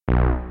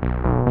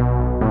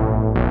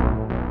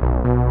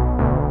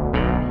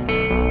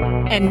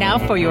And now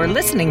for your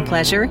listening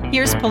pleasure,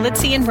 here's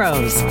Polizzi and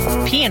Rose,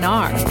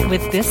 PNR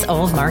with This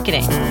Old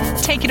Marketing.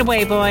 Take it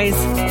away, boys.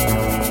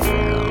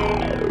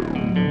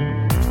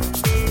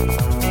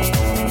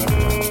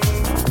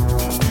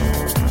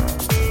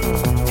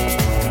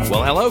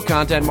 Well, hello,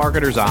 content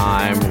marketers.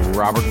 I'm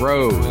Robert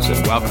Rose,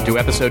 and welcome to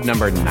episode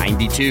number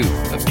 92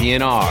 of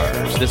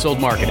PNR's This Old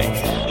Marketing,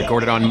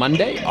 recorded on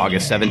Monday,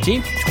 August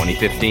 17th,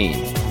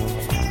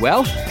 2015.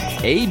 Well,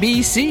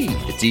 ABC.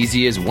 It's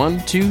easy as 1,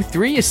 2,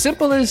 3, as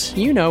simple as,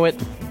 you know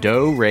it,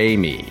 do, re,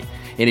 mi.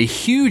 In a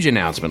huge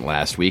announcement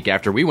last week,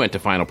 after we went to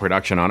final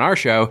production on our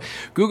show,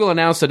 Google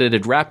announced that it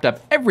had wrapped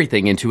up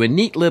everything into a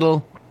neat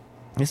little,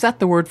 is that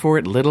the word for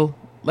it, little?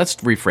 Let's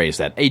rephrase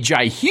that. A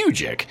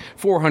gihugic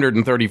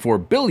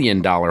 $434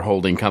 billion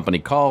holding company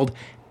called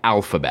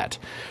Alphabet.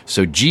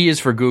 So G is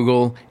for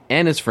Google,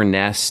 N is for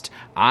Nest,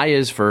 I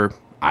is for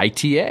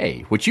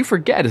ITA, which you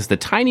forget is the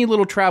tiny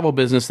little travel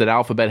business that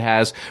Alphabet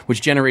has,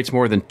 which generates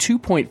more than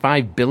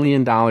 $2.5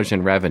 billion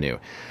in revenue.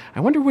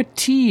 I wonder what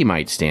T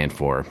might stand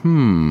for.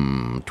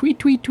 Tweet,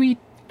 tweet, tweet.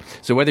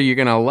 So whether you're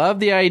going to love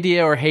the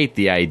idea or hate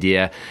the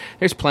idea,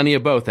 there's plenty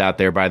of both out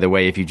there, by the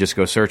way, if you just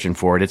go searching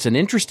for it. It's an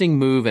interesting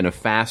move in a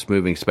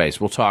fast-moving space.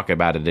 We'll talk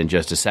about it in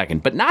just a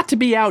second. But not to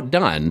be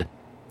outdone,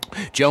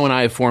 Joe and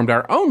I have formed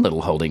our own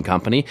little holding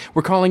company.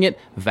 We're calling it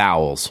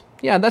Vowels.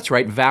 Yeah, that's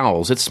right,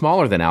 Vowels. It's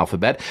smaller than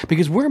Alphabet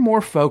because we're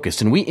more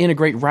focused and we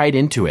integrate right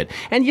into it.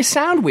 And you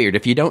sound weird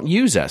if you don't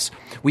use us.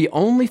 We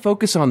only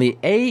focus on the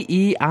A,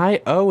 E,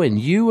 I, O, and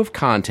U of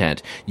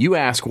content. You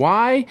ask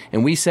why,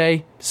 and we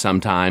say,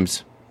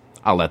 sometimes.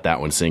 I'll let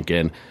that one sink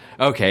in.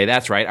 Okay,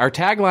 that's right. Our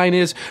tagline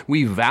is,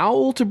 we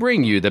vow to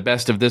bring you the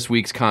best of this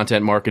week's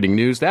content marketing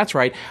news. That's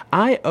right.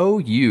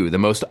 IOU, the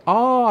most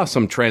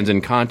awesome trends in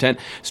content,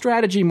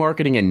 strategy,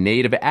 marketing, and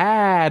native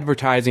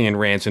advertising and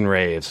rants and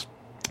raves.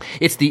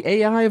 It's the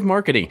AI of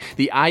marketing,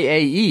 the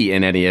IAE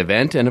in any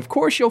event, and of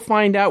course you'll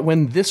find out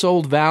when this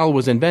old vowel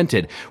was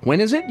invented.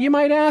 When is it, you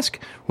might ask?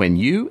 When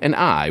you and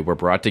I were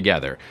brought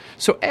together.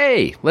 So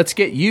A, let's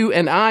get you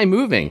and I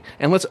moving,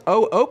 and let's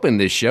open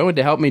this show, and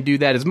to help me do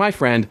that is my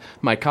friend,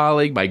 my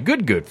colleague, my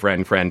good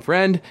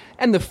friend,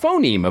 and the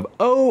phoneme of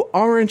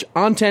orange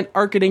content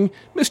marketing,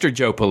 Mr.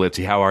 Joe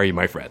Polizzi. How are you,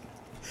 my friend?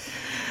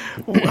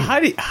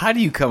 How do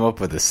you come up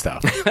with this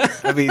stuff?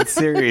 I mean,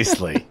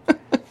 seriously.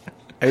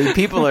 I mean,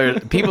 people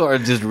are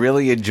just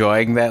really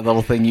enjoying that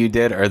little thing you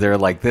did, or they're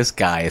like, this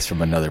guy is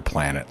from another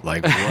planet.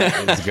 Like,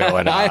 what is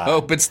going on? I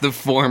hope it's the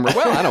former.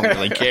 Well, I don't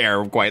really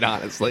care, quite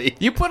honestly.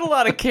 You put a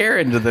lot of care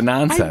into the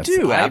nonsense. I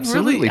do,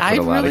 absolutely. I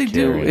really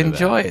do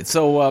enjoy it.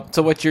 So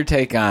what's your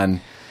take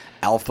on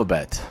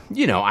Alphabet?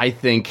 I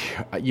think,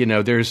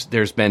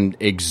 there's been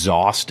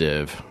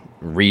exhaustive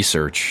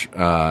research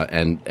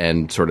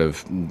and sort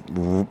of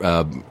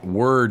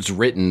words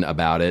written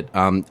about it.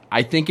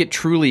 I think it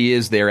truly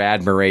is their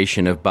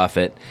admiration of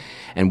Buffett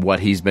and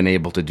what he's been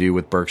able to do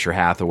with Berkshire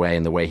Hathaway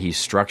and the way he's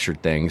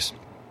structured things,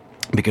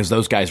 because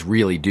those guys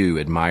really do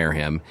admire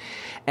him.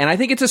 And I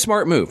think it's a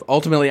smart move.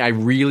 Ultimately, I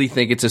really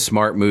think it's a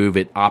smart move.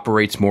 It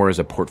operates more as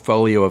a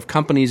portfolio of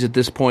companies at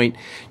this point.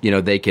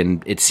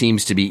 It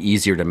seems to be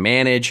easier to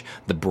manage.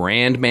 The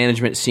brand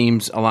management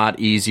seems a lot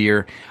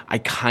easier. I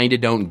kind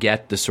of don't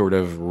get the sort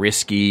of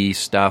risky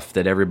stuff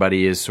that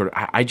everybody is sort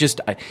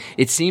of,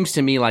 it seems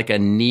to me like a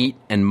neat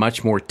and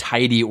much more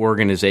tidy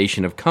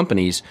organization of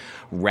companies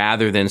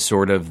rather than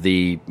sort of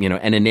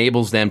and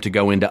enables them to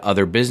go into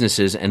other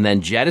businesses and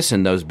then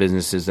jettison those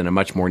businesses in a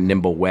much more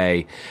nimble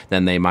way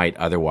than they might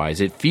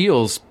otherwise. It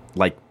feels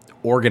like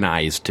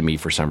organized to me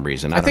for some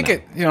reason. I think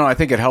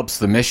it helps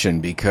the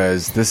mission,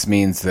 because this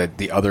means that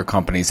the other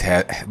companies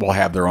will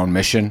have their own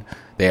mission.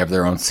 They have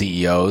their own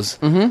CEOs.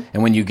 Mm-hmm.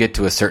 And when you get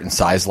to a certain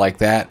size like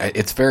that,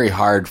 it's very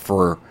hard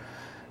for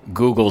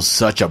Google's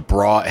such a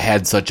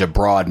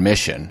broad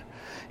mission.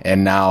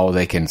 And now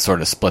they can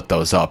sort of split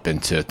those up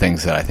into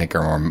things that I think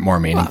are more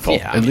meaningful.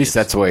 At least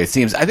that's the way it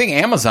seems. I think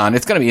Amazon,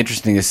 it's going to be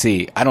interesting to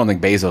see. I don't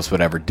think Bezos would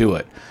ever do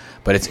it,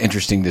 but it's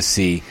interesting to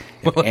see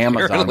if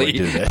Amazon would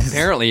do this.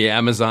 Apparently,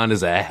 Amazon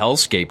is a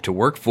hellscape to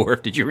work for.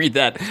 Did you read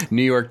that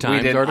New York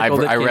Times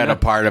article? I read a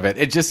part of it.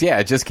 It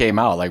just came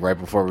out like right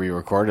before we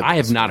recorded. I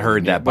have not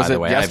heard that, by the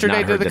way. Yesterday, I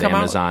have not heard that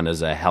Amazon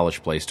is a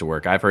hellish place to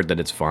work. I've heard that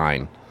it's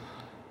fine.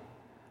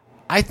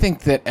 I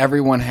think that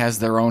everyone has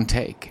their own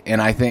take,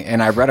 and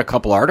I read a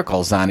couple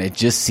articles on it. It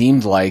just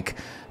seemed like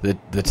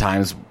the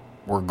Times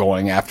were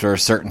going after a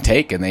certain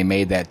take, and they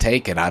made that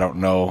take. And I don't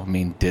know. I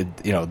mean,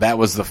 that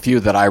was the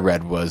few that I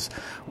read was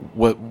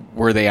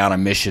were they on a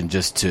mission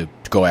just to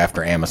go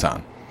after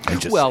Amazon?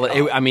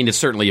 It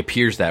certainly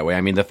appears that way.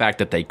 I mean, the fact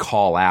that they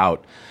call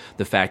out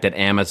the fact that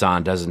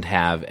Amazon doesn't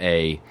have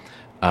a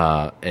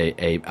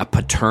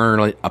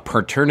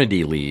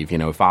paternity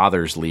leave,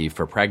 father's leave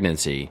for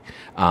pregnancy,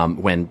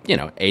 when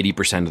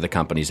 80% of the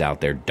companies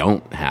out there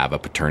don't have a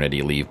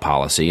paternity leave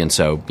policy, and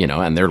so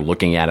and they're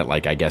looking at it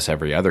like I guess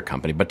every other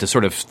company, but to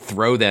sort of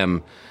throw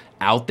them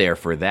out there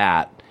for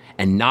that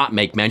and not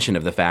make mention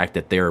of the fact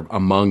that they're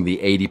among the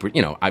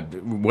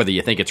 80%, whether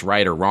you think it's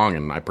right or wrong,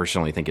 and I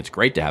personally think it's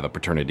great to have a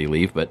paternity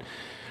leave, but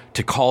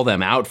to call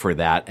them out for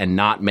that and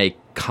not make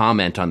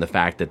comment on the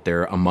fact that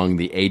they're among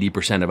the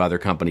 80% of other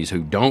companies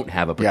who don't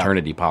have a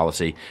paternity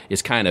policy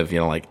is kind of,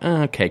 like,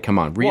 okay, come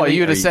on. Really? Well,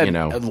 you'd have said,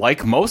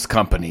 like most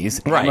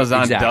companies, right,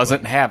 Amazon exactly.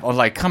 doesn't have,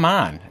 like, come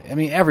on. I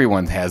mean,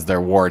 everyone has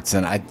their warts,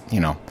 and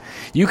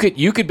you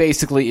could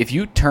basically, if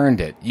you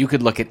turned it, you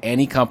could look at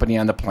any company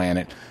on the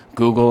planet,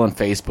 Google and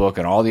Facebook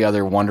and all the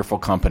other wonderful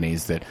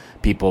companies that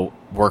people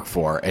work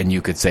for, and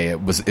you could say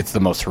it's the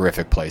most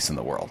horrific place in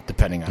the world,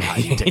 depending on how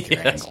you take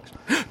your angle.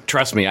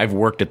 Trust me, I've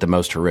worked at the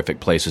most horrific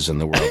places in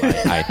the world.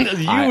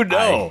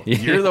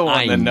 You're the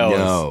one that knows.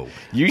 Know.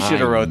 You should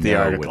have wrote the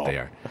article. What they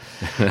are.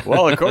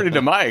 Well, according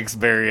to my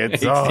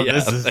experience,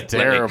 this is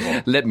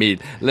terrible. Let me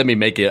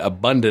make it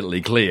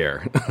abundantly clear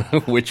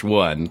which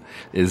one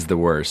is the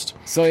worst.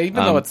 So even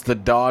though it's the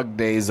dog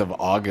days of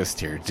August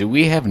here, do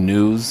we have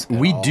news?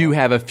 We do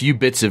have a few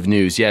bits of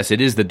news. Yes, it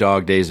is the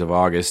dog days of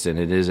August, and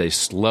it is a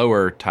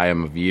slower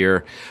time of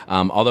year.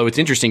 Although it's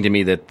interesting to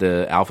me that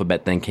the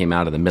Alphabet thing came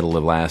out in the middle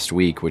of last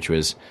week, which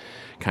was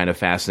kind of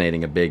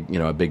fascinating, a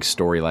big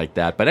story like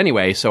that. But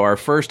anyway, so our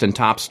first and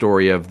top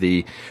story of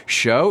the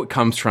show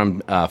comes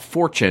from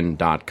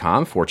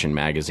Fortune.com, Fortune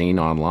magazine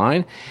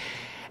online.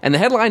 And the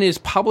headline is,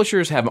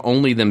 publishers have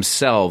only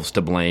themselves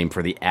to blame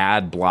for the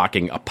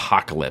ad-blocking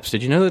apocalypse.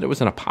 Did you know that it was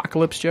an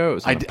apocalypse, Joe?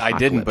 I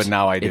didn't, but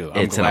now I do.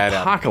 It's an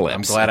apocalypse.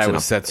 I'm glad I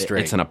was set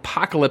straight. It's an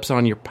apocalypse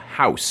on your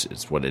house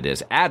is what it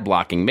is.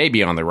 Ad-blocking may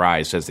be on the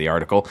rise, says the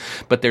article,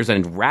 but there's a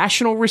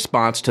rational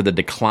response to the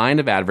decline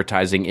of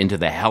advertising into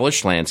the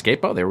hellish landscape,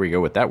 oh, there we go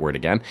with that word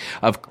again,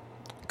 of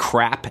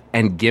crap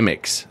and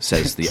gimmicks,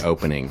 says the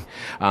opening.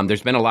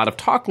 There's been a lot of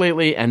talk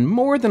lately and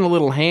more than a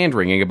little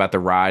hand-wringing about the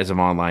rise of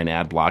online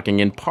ad blocking,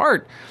 in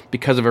part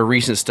because of a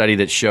recent study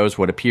that shows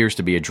what appears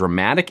to be a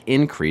dramatic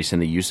increase in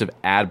the use of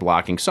ad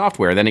blocking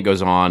software. Then it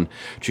goes on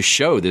to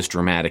show this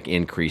dramatic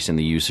increase in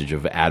the usage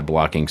of ad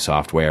blocking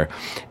software.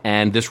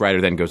 And this writer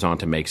then goes on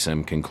to make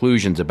some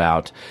conclusions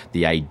about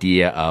the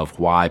idea of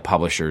why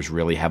publishers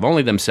really have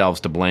only themselves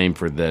to blame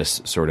for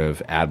this sort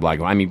of ad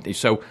blocking. I mean,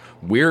 so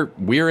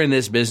we're in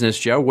this business,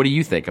 Joe. What do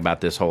you think about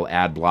this whole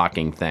ad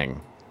blocking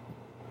thing?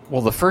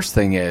 Well, the first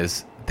thing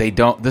is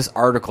this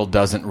article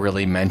doesn't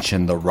really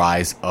mention the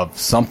rise of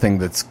something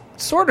that's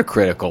sort of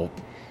critical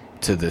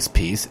to this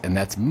piece, and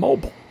that's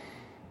mobile.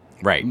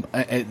 Right.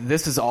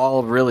 This is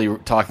all really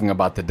talking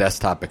about the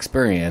desktop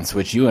experience,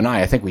 which you and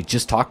I think we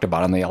just talked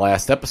about on the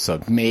last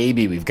episode.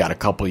 Maybe we've got a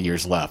couple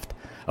years left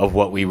of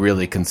what we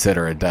really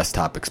consider a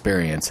desktop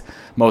experience.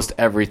 Most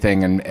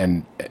everything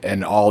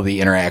and all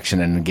the interaction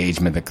and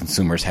engagement that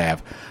consumers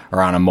have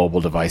are on a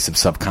mobile device of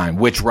some kind,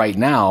 which right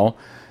now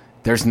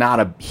there's not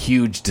a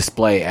huge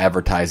display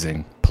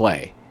advertising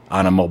play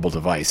on a mobile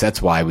device.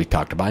 That's why we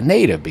talked about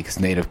native, because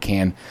native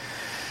can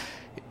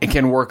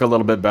work a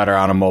little bit better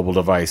on a mobile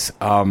device.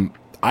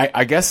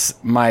 I guess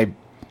I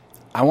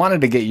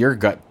wanted to get your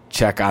gut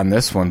check on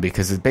this one,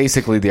 because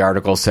basically the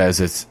article says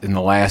it's in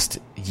the last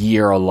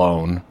year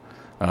alone,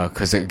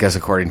 because I guess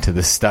according to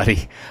this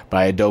study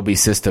by Adobe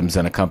Systems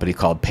and a company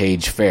called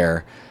Page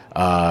Fair,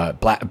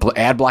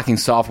 ad blocking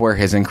software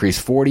has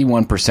increased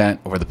 41%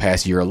 over the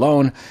past year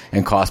alone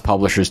and cost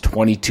publishers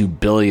 $22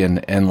 billion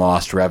in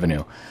lost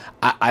revenue.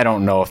 I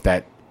don't know if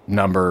that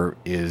number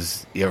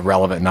is a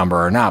relevant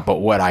number or not, but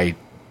what I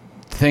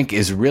think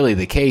is really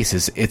the case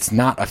is it's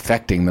not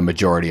affecting the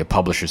majority of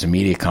publishers and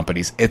media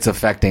companies. It's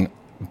affecting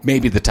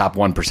maybe the top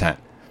 1%.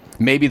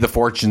 Maybe the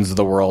Fortunes of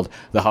the world,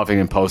 the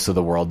Huffington Posts of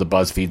the world, the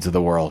BuzzFeeds of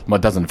the world. Well,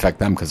 it doesn't affect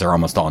them because they're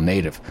almost all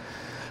native.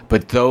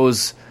 But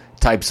those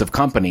types of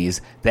companies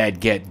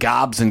that get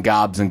gobs and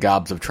gobs and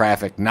gobs of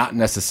traffic, not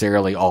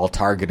necessarily all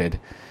targeted,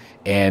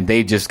 and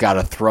they just got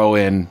to throw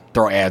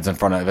ads in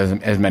front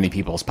of as many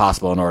people as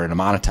possible in order to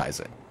monetize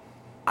it.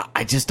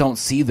 I just don't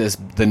see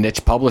the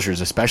niche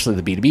publishers, especially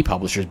the B2B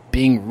publishers,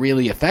 being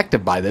really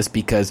affected by this,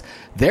 because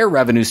their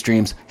revenue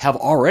streams have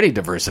already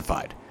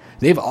diversified.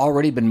 They've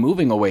already been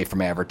moving away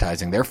from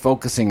advertising. They're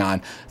focusing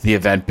on the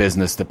event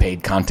business, the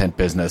paid content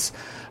business,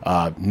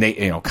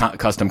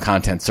 custom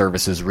content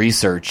services,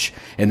 research,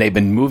 and they've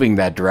been moving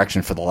that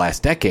direction for the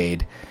last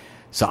decade.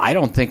 So I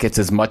don't think it's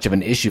as much of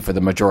an issue for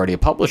the majority of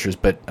publishers,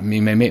 but I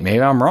mean,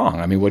 maybe I'm wrong.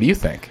 I mean, what do you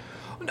think?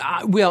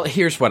 Well,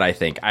 here's what I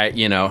think. I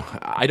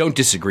don't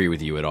disagree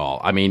with you at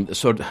all. I mean,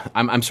 so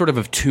I'm sort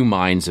of two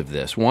minds of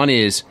this. One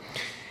is,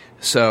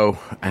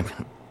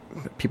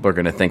 people are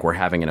going to think we're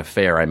having an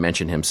affair. I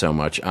mention him so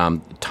much.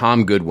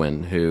 Tom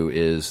Goodwin, who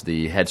is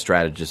the head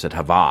strategist at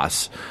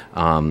Havas,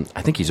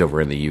 I think he's over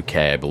in the UK,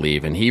 I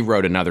believe, and he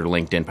wrote another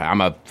LinkedIn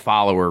post.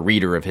 I'm a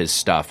reader of his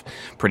stuff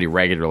pretty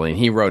regularly, and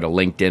he wrote a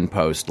LinkedIn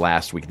post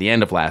last week, the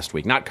end of last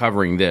week, not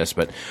covering this,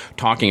 but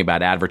talking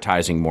about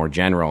advertising more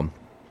general.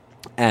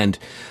 And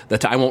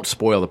I won't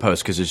spoil the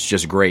post because it's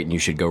just great and you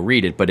should go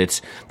read it,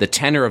 but the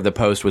tenor of the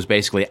post was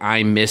basically,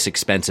 I miss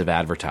expensive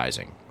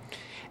advertising.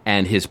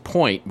 And his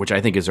point, which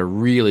I think is a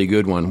really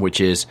good one,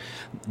 which is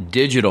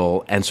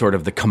digital and sort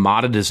of the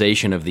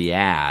commoditization of the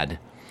ad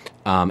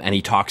And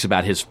he talks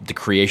about the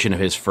creation of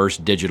his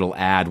first digital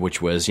ad,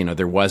 which was,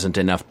 there wasn't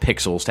enough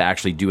pixels to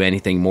actually do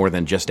anything more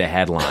than just a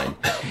headline.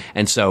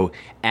 And so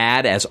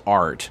ad as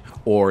art,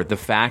 or the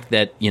fact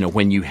that,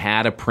 when you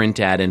had a print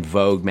ad in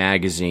Vogue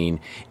magazine,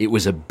 it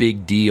was a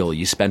big deal.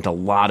 You spent a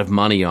lot of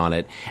money on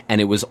it,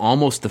 and it was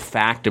almost the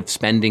fact of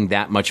spending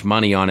that much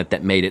money on it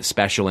that made it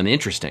special and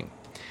interesting.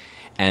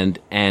 And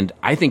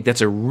I think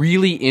that's a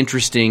really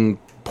interesting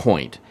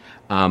point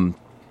when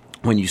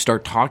you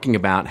start talking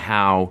about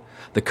how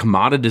the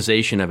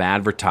commoditization of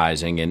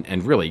advertising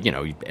and really,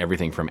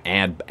 everything from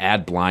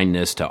ad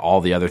blindness to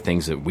all the other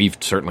things that we've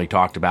certainly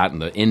talked about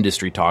and the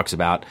industry talks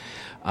about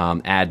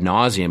ad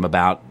nauseum,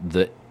 about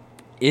the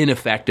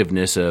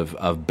ineffectiveness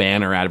of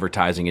banner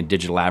advertising and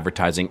digital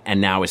advertising,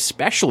 and now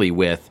especially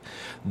with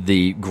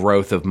the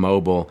growth of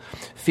mobile,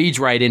 feeds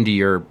right into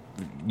your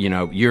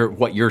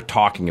what you're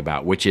talking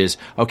about, which is,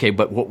 okay,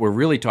 but what we're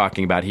really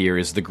talking about here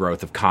is the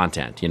growth of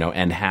content,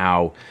 and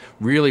how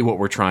really what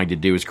we're trying to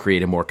do is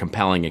create a more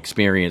compelling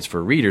experience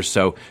for readers.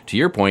 So to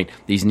your point,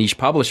 these niche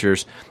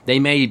publishers, they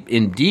may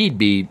indeed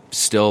be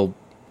still,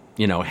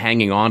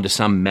 hanging on to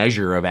some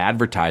measure of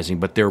advertising,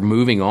 but they're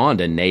moving on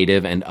to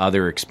native and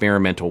other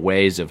experimental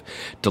ways of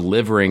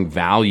delivering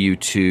value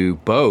to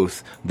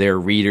both their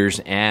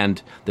readers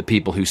and the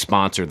people who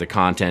sponsor the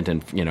content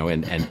and,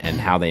 and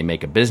how they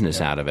make a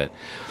business out of it.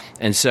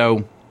 And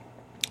so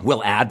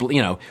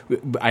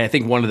I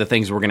think one of the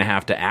things we're going to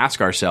have to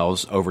ask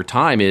ourselves over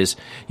time is,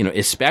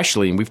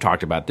 especially, and we've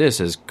talked about this,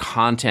 as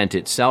content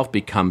itself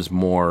becomes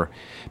more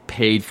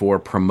paid for,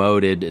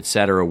 promoted, et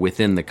cetera,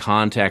 within the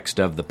context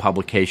of the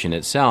publication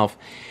itself,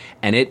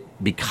 and it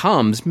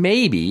becomes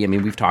maybe,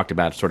 we've talked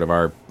about sort of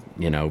our,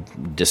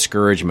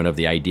 discouragement of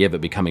the idea of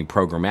it becoming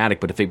programmatic,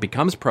 but if it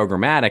becomes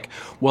programmatic,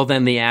 well,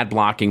 then the ad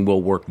blocking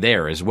will work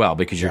there as well,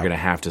 because you're going to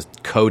have to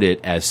code it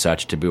as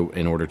such to be,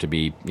 in order to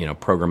be,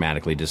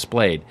 programmatically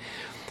displayed.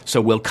 So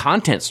will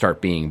content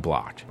start being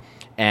blocked?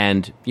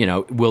 And,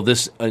 will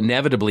this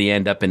inevitably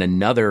end up in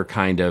another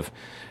kind of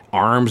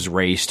arms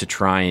race to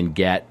try and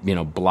get,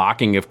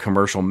 blocking of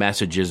commercial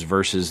messages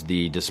versus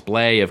the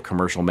display of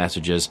commercial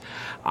messages?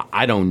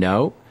 I don't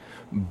know.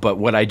 But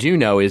what I do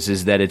know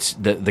is that it's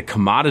the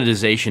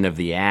commoditization of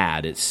the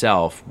ad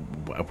itself,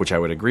 which I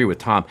would agree with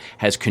Tom,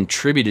 has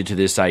contributed to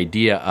this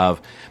idea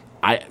of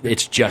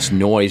it's just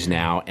noise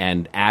now,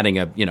 and adding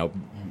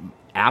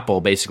Apple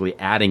basically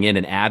adding in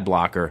an ad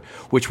blocker,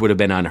 which would have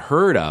been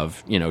unheard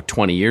of,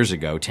 20 years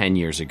ago, 10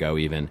 years ago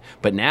even.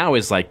 But now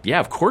is like,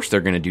 yeah, of course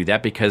they're going to do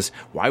that, because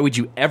why would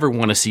you ever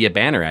want to see a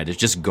banner ad? It's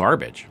just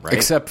garbage, right?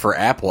 Except for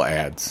Apple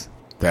ads.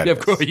 Yeah,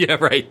 of course, yeah,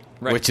 right.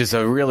 Which is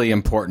a really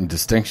important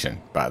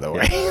distinction, by the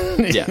way.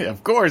 Yeah.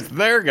 Of course,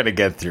 they're going to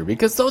get through,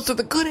 because those are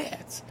the good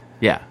ads.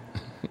 Yeah.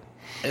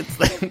 It's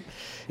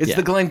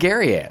the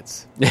Glengarry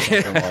ads.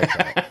 Something like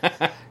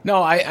that.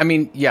 No, I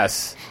mean,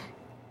 yes.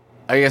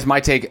 I guess my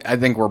take, I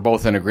think we're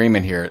both in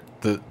agreement here.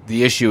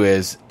 The issue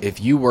is, if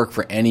you work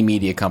for any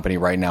media company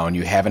right now and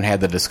you haven't had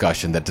the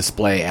discussion that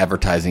display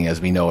advertising as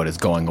we know it is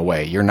going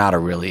away, you're not a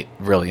really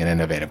an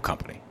innovative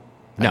company.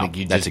 I think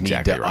you just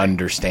need to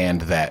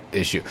understand that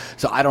issue.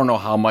 So I don't know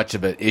how much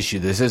of an issue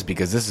this is,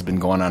 because this has been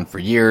going on for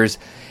years,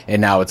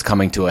 and now it's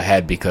coming to a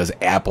head because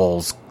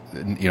Apple's,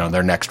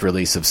 their next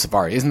release of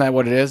Safari. Isn't that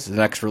what it is? The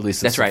next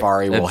release of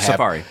Safari will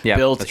have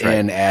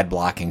built-in ad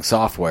blocking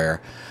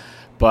software.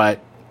 But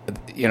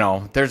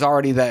there's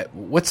already that.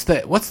 What's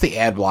the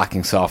ad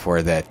blocking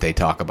software that they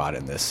talk about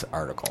in this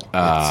article?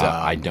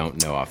 I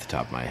don't know off the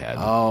top of my head.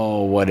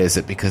 Oh, what is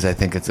it? Because I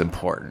think it's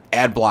important.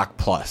 AdBlock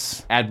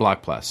Plus.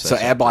 AdBlock Plus. So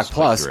AdBlock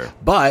Plus.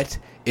 But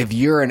if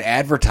you're an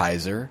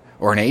advertiser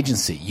or an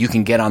agency, you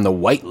can get on the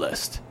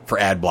whitelist for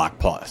AdBlock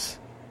Plus.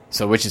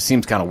 So which it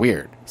seems kind of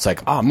weird. It's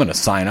like, I'm going to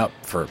sign up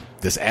for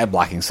this ad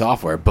blocking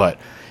software, but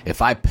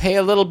if I pay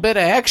a little bit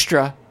of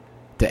extra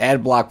to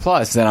AdBlock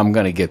Plus, then I'm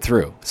going to get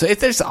through. So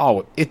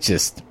the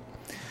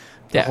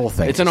whole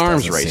thing. It's an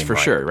arms race for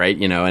sure, right?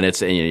 And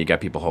it's you got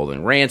people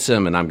holding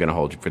ransom, and I'm going to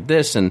hold you for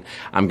this, and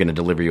I'm going to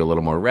deliver you a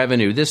little more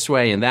revenue this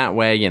way and that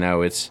way.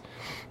 It's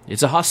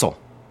a hustle.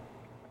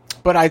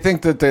 But I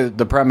think that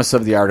the premise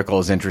of the article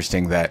is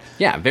interesting. That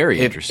very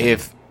interesting.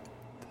 If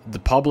the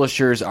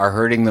publishers are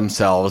hurting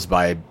themselves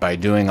by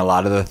doing a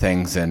lot of the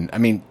things,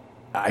 and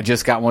I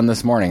just got one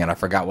this morning, and I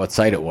forgot what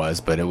site it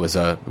was, but it was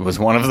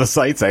one of the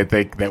sites I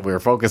think that we were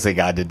focusing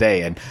on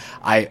today, and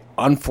I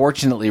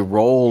unfortunately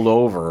rolled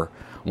over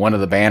one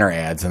of the banner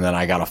ads, and then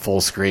I got a full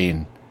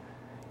screen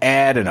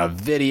ad and a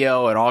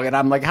video and all, and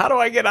I'm like, how do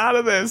I get out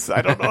of this?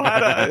 I don't know how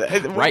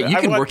to. Right, you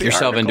can work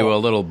yourself into a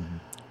little,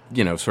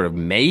 sort of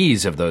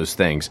maze of those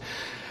things.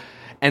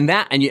 And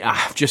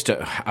just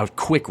a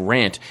quick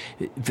rant,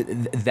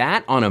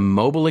 that on a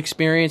mobile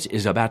experience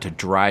is about to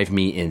drive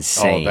me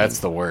insane. Oh, that's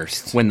the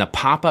worst. When the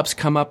pop-ups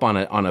come up on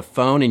a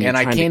phone and you're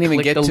trying to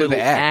click the little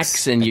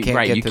X, and you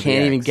can't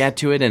even get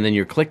to it, and then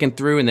you're clicking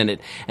through, and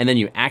then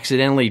you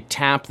accidentally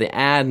tap the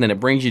ad, and then it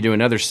brings you to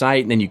another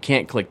site, and then you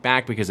can't click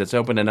back because it's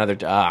opened another.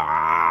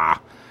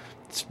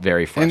 It's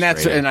very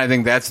frustrating. And I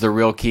think that's the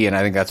real key, and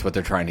I think that's what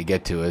they're trying to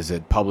get to, is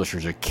that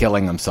publishers are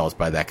killing themselves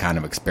by that kind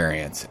of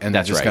experience. And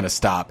they're just going to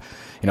stop.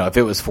 If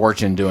it was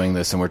Fortune doing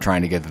this and we're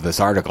trying to get to this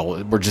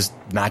article, we're just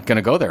not going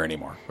to go there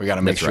anymore. We got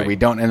to make sure we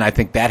don't. And I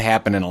think that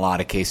happened in a lot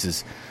of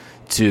cases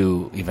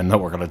to, even though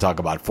we're going to talk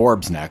about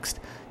Forbes next,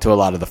 to a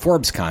lot of the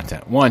Forbes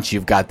content. Once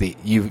you've got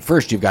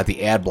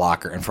the ad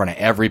blocker in front of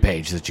every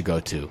page that you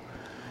go to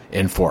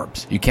in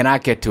Forbes. You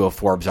cannot get to a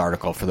Forbes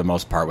article for the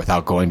most part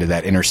without going to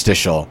that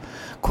interstitial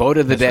quote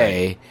of the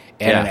day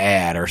and an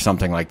ad or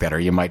something like that, or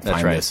you might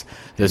find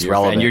this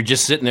relevant. And you're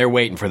just sitting there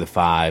waiting for the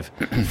 5,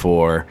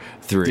 4,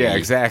 3. Yeah,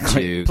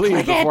 exactly.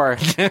 Please, before.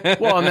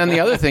 Well, and then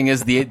the other thing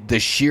is the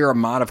sheer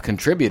amount of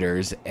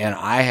contributors, and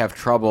I have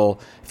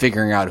trouble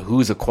figuring out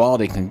who's a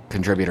quality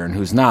contributor and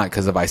who's not,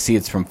 because if I see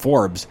it's from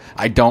Forbes,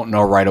 I don't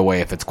know right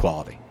away if it's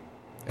quality.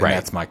 And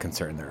that's my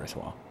concern there as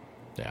well.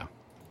 Yeah.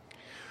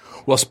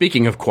 Well,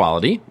 speaking of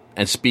quality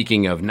and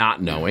speaking of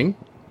not knowing,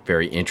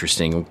 very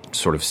interesting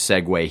sort of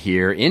segue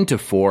here into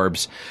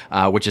Forbes,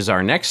 which is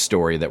our next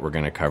story that we're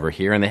going to cover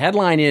here. And the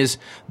headline is,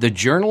 "The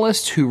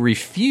Journalists Who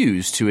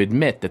Refuse to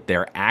Admit That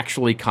They're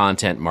Actually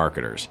Content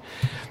Marketers."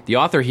 The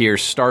author here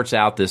starts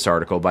out this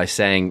article by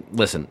saying,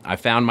 "Listen, I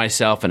found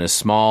myself in a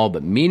small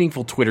but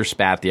meaningful Twitter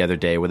spat the other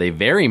day with a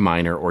very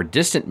minor or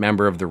distant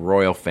member of the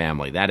royal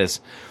family."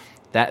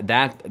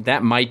 That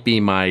might be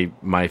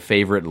my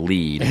favorite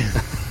lead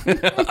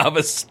of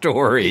a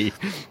story.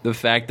 The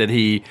fact that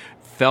he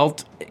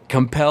felt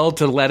compelled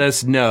to let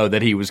us know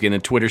that he was going to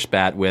Twitter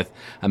spat with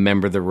a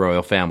member of the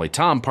royal family.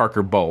 Tom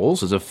Parker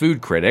Bowles is a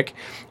food critic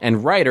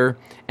and writer,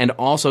 and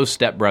also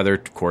stepbrother,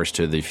 of course,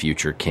 to the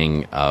future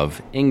King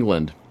of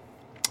England.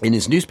 In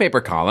his newspaper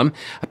column,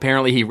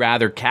 apparently he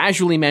rather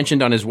casually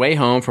mentioned on his way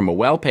home from a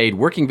well-paid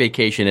working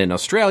vacation in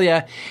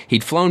Australia,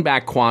 he'd flown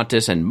back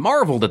Qantas and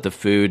marveled at the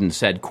food and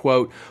said,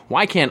 quote,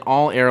 "Why can't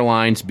all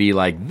airlines be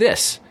like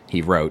this?"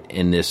 he wrote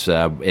in this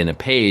in a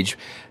page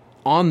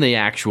on the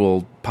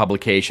actual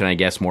publication, I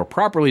guess, more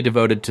properly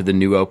devoted to the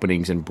new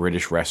openings in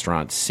British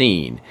restaurant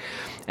scene.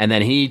 And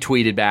then he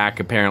tweeted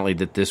back, apparently,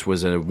 that this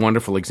was a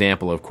wonderful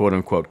example of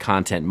quote-unquote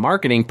content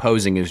marketing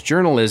posing as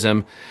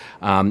journalism,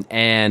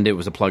 and it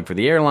was a plug for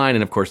the airline,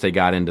 and of course they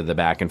got into the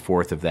back and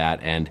forth of that.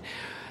 And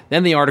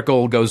then the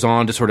article goes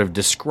on to sort of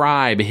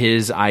describe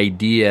his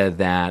idea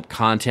that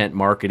content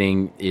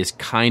marketing is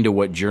kind of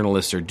what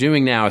journalists are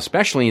doing now,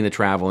 especially in the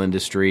travel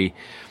industry.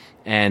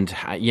 And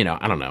I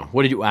don't know.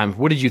 What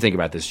did you think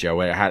about this, Joe?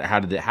 How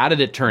did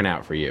it turn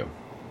out for you?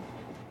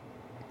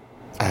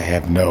 I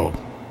have no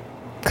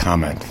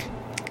comment.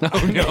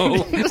 Oh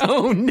no!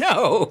 Oh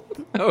no!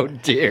 Oh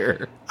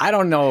dear! I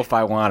don't know if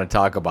I want to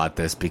talk about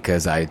this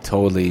because I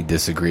totally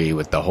disagree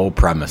with the whole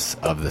premise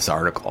of this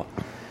article.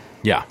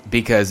 Yeah,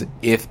 because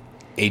if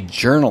a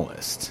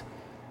journalist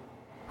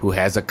who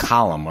has a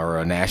column or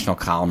a national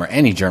column, or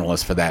any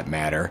journalist for that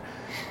matter,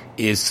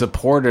 is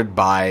supported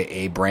by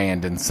a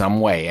brand in some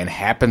way and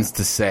happens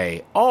to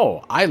say,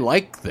 "Oh, I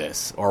like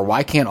this," or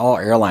 "Why can't all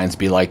airlines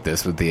be like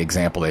this?" with the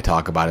example they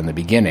talk about in the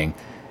beginning,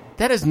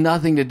 that has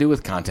nothing to do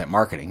with content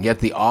marketing. Yet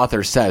the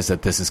author says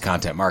that this is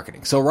content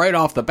marketing. So right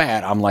off the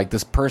bat, I'm like,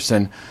 this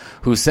person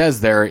who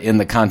says they're in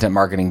the content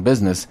marketing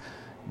business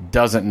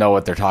doesn't know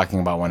what they're talking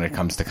about when it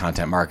comes to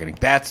content marketing.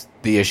 That's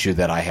the issue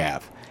that I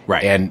have.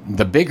 Right. And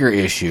the bigger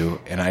issue,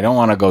 and I don't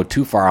want to go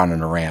too far on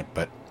in a rant,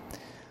 but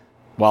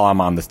while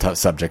I'm on this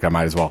subject, I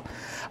might as well.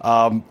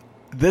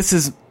 This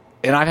is,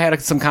 and I've had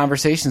some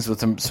conversations with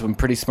some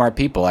pretty smart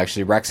people.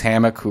 Actually, Rex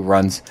Hammock, who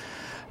runs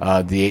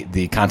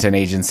the content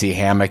agency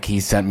Hammock, he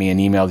sent me an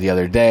email the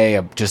other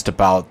day just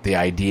about the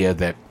idea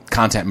that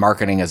content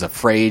marketing as a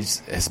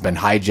phrase has been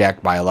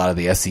hijacked by a lot of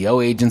the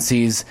SEO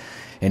agencies,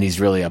 and he's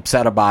really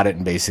upset about it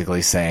and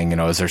basically saying,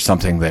 is there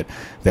something that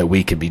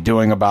we could be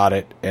doing about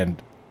it?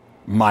 And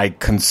my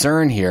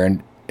concern here,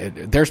 and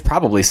there's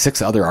probably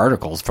 6 other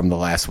articles from the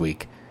last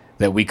week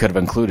that we could have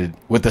included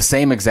with the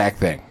same exact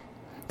thing,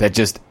 that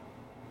just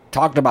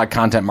talked about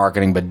content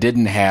marketing but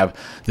didn't have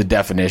the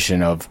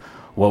definition of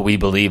what we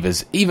believe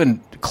is even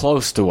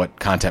close to what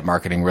content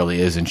marketing really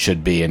is and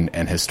should be,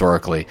 and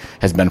historically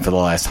has been for the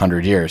last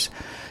 100 years.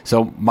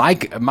 So my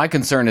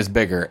concern is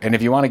bigger, and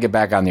if you want to get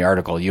back on the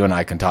article, you and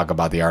I can talk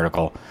about the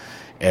article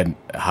and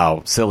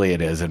how silly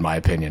it is, in my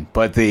opinion.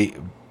 But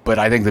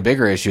I think the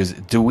bigger issue is,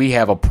 do we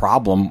have a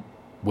problem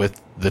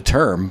with the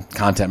term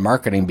content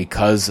marketing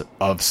because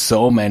of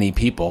so many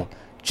people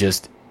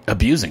just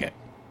abusing it?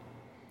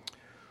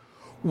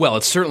 Well,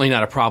 it's certainly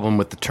not a problem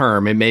with the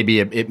term. It may be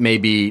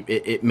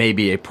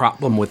a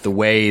problem with the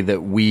way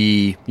that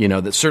we,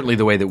 that certainly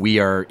the way that we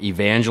are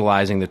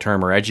evangelizing the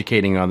term or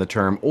educating on the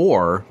term,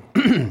 or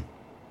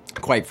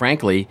quite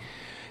frankly,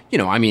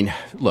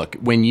 look,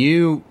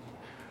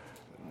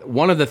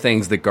 one of the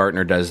things that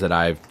Gartner does that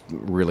I've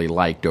really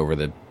liked over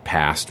the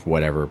past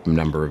whatever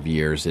number of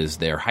years is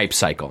their hype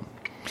cycle.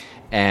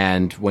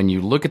 And when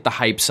you look at the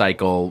hype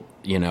cycle,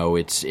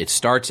 it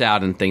starts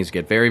out and things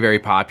get very, very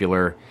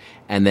popular,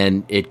 and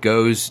then it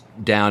goes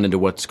down into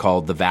what's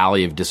called the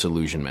valley of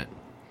disillusionment.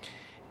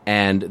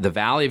 And the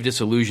Valley of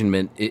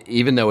Disillusionment,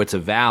 even though it's a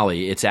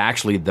valley, it's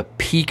actually the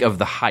peak of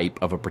the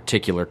hype of a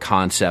particular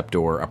concept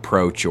or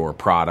approach or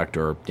product,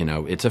 or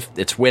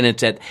it's when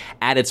it's at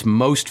its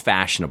most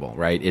fashionable,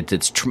 right?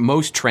 It's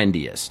most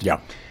trendiest. Yeah.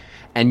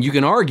 And you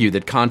can argue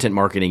that content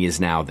marketing is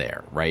now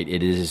there, right?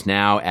 It is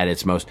now at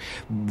its most.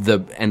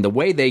 And the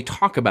way they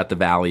talk about the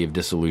Valley of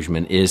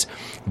Disillusionment is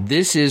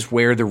this is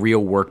where the real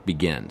work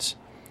begins.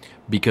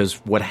 Because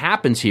what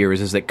happens here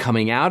is that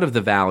coming out of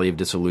the Valley of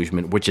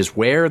Disillusionment, which is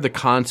where the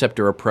concept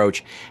or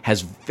approach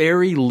has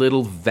very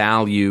little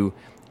value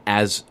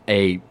as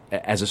a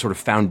sort of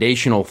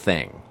foundational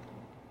thing.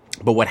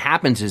 But what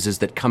happens is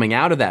that coming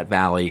out of that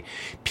valley,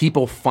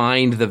 people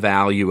find the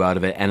value out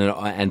of it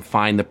and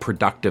find the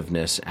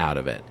productiveness out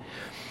of it.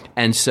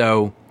 And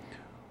so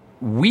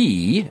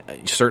we,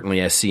 certainly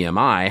as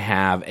CMI,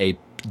 have a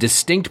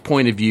distinct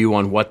point of view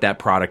on what that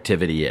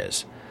productivity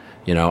is.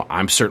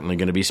 I'm certainly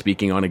going to be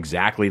speaking on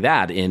exactly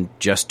that in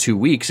just 2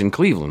 weeks in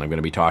Cleveland. I'm going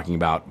to be talking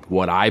about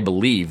what I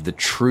believe the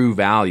true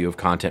value of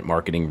content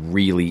marketing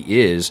really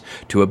is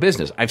to a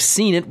business. I've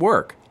seen it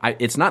work.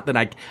 It's not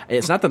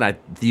that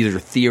these are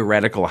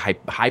theoretical,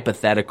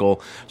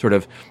 hypothetical, sort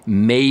of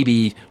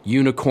maybe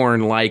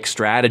unicorn-like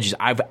strategies.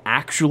 I've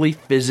actually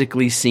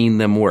physically seen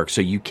them work.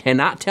 So you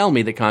cannot tell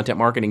me that content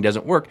marketing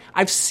doesn't work.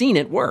 I've seen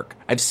it work.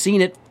 I've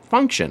seen it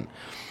function.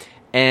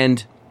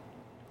 And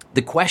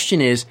the question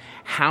is,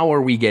 how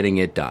are we getting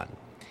it done?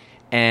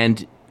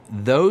 And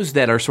those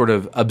that are sort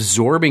of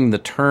absorbing the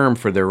term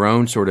for their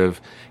own sort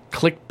of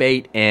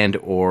clickbait and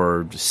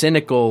or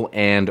cynical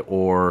and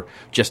or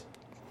just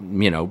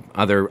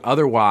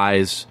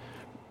otherwise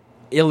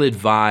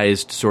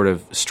ill-advised sort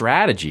of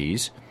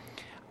strategies,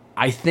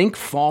 I think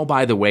fall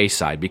by the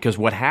wayside, because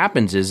what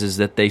happens is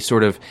that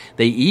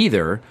they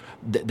either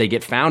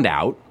get found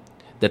out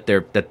that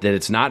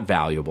it's not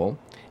valuable,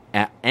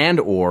 and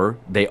or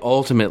they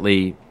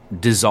ultimately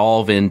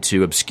dissolve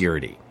into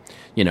obscurity.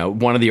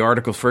 One of the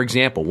articles, for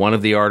example,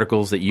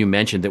 that you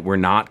mentioned that we're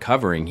not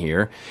covering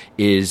here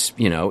is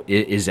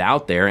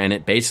out there, and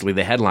it basically,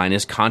 the headline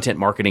is content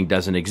marketing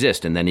doesn't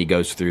exist. And then he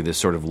goes through this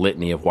sort of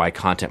litany of why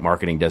content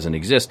marketing doesn't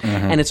exist.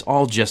 Mm-hmm. And it's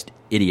all just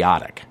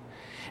idiotic.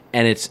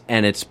 And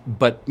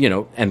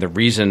the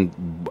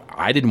reason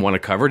I didn't want to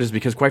cover it is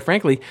because, quite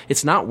frankly,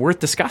 it's not worth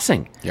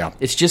discussing. Yeah.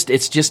 It's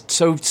just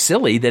so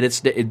silly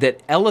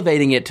that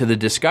elevating it to the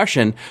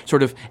discussion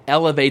sort of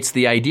elevates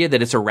the idea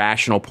that it's a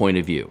rational point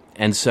of view.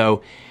 And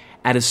so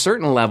at a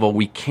certain level,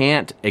 we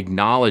can't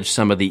acknowledge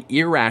some of the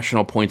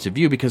irrational points of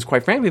view because,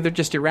 quite frankly, they're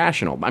just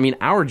irrational. I mean,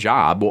 our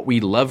job, what we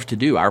love to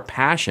do, our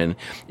passion,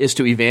 is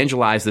to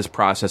evangelize this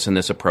process and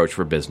this approach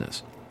for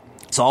business.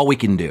 It's all we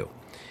can do.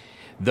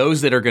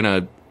 Those that are going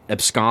to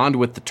abscond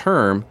with the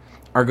term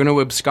are going to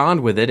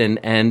abscond with it,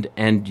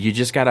 and you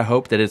just got to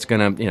hope that it's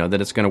going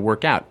to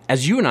work out.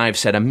 As you and I have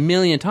said a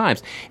million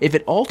times, if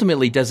it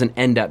ultimately doesn't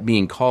end up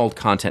being called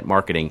content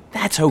marketing,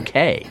 that's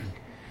okay.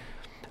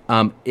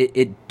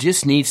 It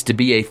just needs to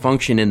be a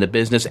function in the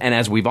business, and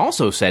as we've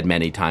also said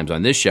many times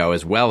on this show,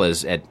 as well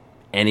as at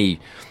any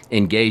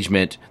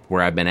engagement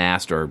where I've been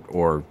asked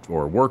or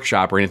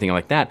workshop or anything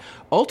like that,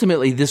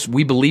 ultimately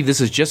we believe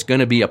this is just going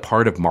to be a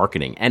part of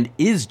marketing and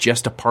is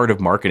just a part of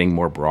marketing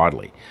more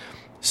broadly.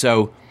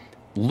 So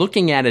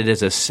looking at it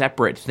as a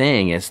separate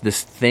thing, as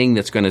this thing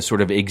that's going to sort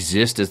of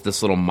exist as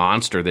this little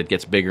monster that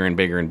gets bigger and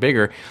bigger and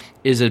bigger,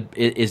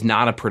 is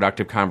not a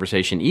productive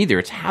conversation either.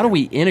 It's how do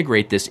we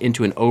integrate this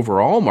into an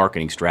overall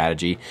marketing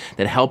strategy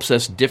that helps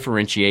us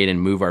differentiate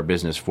and move our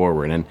business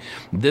forward. And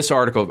this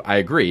article, I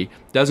agree,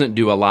 doesn't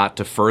do a lot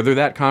to further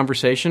that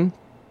conversation.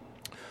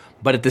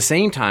 But at the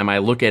same time, I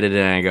look at it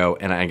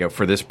and I go,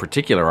 for this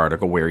particular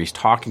article where he's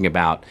talking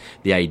about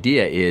the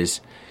idea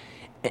is,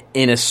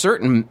 in a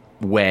certain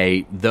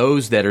way,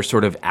 those that are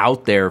sort of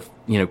out there,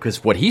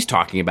 because what he's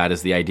talking about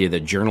is the idea that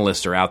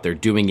journalists are out there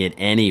doing it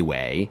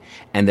anyway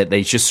and that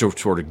they just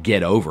sort of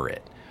get over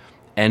it.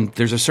 And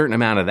there's a certain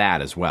amount of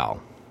that as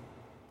well.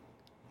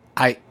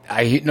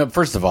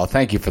 First of all,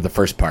 thank you for the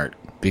first part,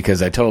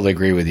 because I totally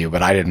agree with you,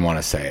 but I didn't want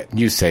to say it.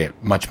 You say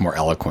it much more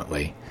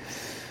eloquently.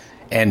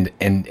 And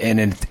in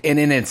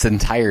its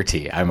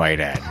entirety, I might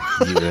add,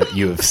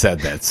 you have said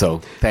that. So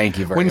thank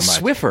you very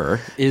much. When Swiffer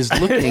is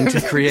looking to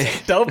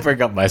create, don't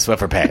bring up my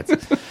Swiffer pants.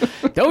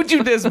 Don't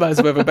you diss my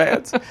Swiffer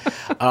pants.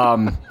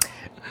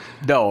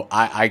 No,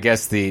 I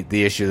guess the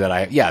issue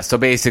that so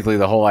basically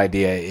the whole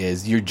idea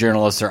is your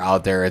journalists are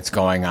out there. It's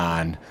going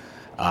on.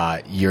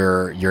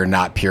 You're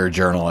not pure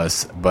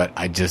journalists, but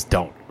I just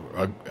don't.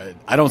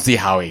 I don't see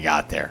how he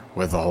got there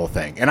with the whole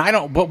thing, and I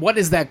don't. But what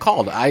is that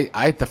called?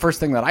 The first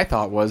thing that I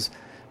thought was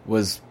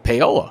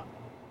payola.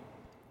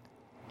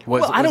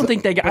 I don't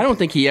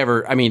think he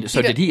ever. I mean,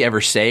 so did he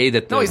ever say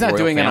that the he's not Royal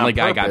doing Family it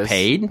on guy got purpose.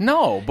 paid?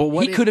 No, but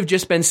he could have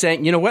just been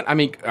saying, you know what? I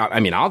mean,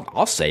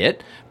 I'll say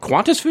it.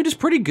 Qantas food is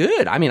pretty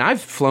good. I mean,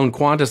 I've flown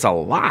Qantas a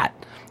lot.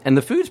 And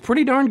the food's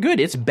pretty darn good.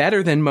 It's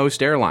better than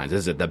most airlines.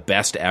 Is it the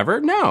best ever?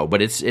 No, but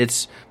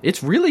it's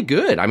really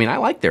good. I mean, I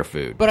like their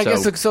food. But I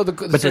guess so.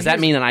 But does that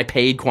mean that I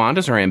paid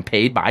Qantas or am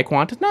paid by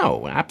Qantas?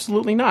 No,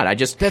 absolutely not. I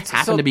just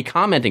happened to be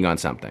commenting on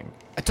something.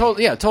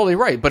 Totally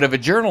right. But if a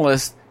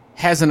journalist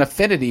has an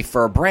affinity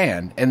for a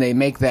brand and they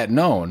make that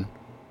known,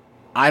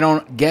 I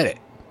don't get it.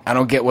 I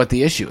don't get what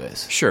the issue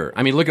is. Sure.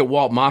 I mean, look at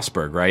Walt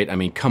Mossberg, right? I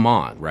mean, come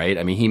on, right?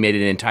 I mean, he made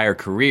an entire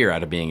career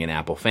out of being an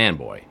Apple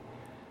fanboy.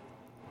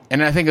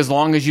 And I think as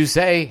long as you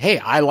say, hey,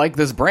 I like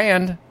this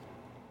brand,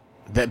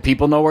 that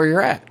people know where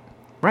you're at.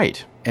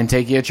 Right. And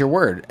take you at your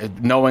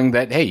word, knowing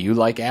that, hey, you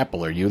like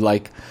Apple, or you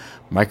like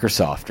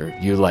Microsoft, or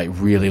you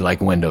really like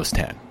Windows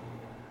 10.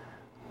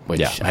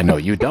 Which I know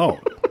you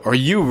don't. Or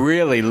you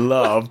really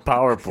love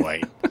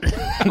PowerPoint.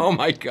 Oh,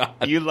 my God.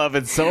 You love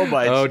it so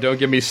much. Oh, don't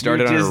get me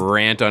started on a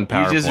rant on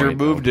PowerPoint. You just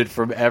removed it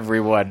from every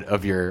one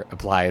of your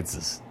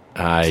appliances.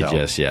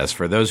 Yes.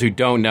 For those who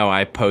don't know,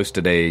 I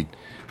posted a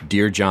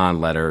Dear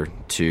John letter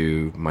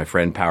to my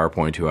friend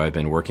PowerPoint, who I've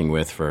been working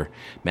with for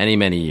many,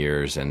 many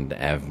years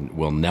and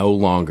will no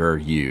longer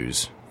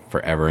use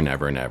forever and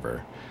ever and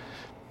ever.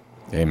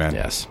 Amen.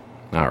 Yes.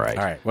 All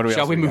right.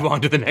 Shall we move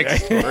on to the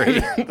next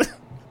story?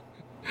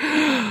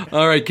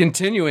 All right,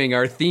 continuing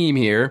our theme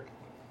here.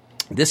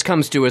 This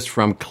comes to us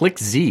from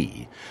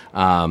ClickZ,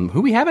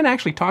 who we haven't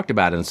actually talked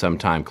about in some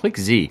time.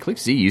 ClickZ.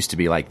 ClickZ used to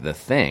be like the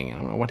thing. I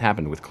don't know what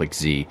happened with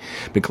ClickZ.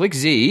 But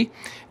ClickZ,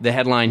 the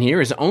headline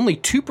here is only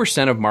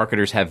 2% of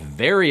marketers have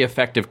very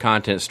effective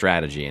content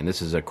strategy. And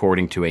this is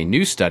according to a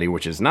new study,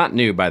 which is not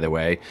new, by the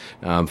way,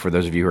 for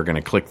those of you who are going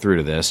to click through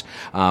to this.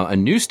 A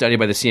new study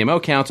by the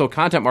CMO Council.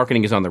 Content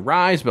marketing is on the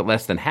rise, but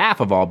less than half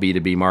of all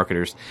B2B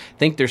marketers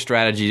think their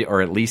strategies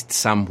are at least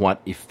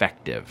somewhat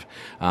effective.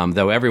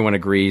 Though everyone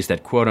agrees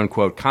that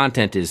quote-unquote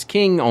content is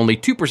king, only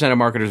 2% of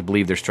marketers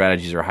believe their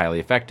strategies are highly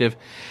effective,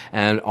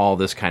 and all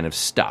this kind of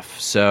stuff.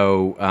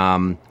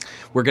 So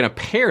we're going to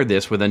pair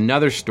this with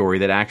another story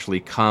that actually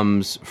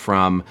comes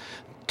from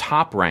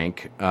Top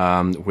Rank,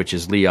 which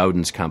is Lee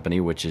Oden's company,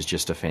 which is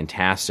just a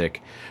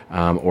fantastic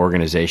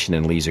organization,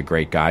 and Lee's a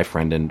great guy,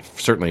 friend, and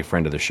certainly a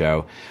friend of the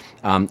show.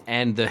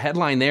 And the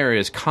headline there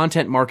is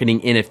content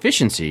marketing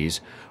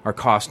inefficiencies are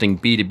costing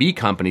B2B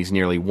companies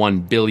nearly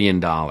 $1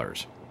 billion.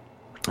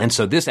 And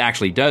so this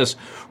actually does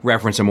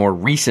reference a more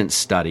recent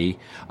study,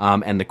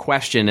 and the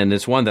question, and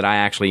it's one that I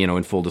actually,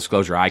 in full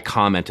disclosure, I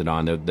commented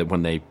on that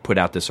when they put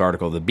out this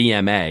article. The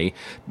BMA,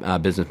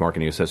 Business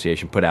Marketing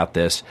Association, put out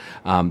this.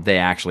 They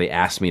actually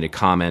asked me to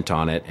comment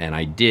on it, and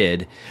I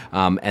did.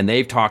 And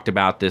they've talked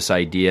about this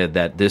idea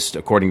that this,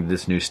 according to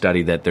this new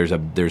study, that there's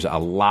a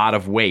lot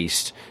of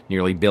waste,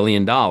 nearly $1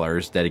 billion,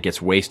 that it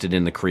gets wasted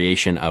in the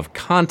creation of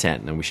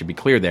content. And we should be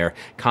clear there: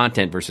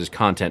 content versus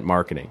content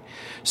marketing.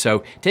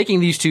 So taking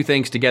these two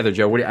things together,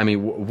 Joe,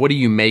 what do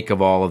you make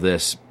of all of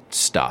this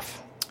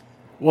stuff?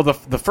 Well,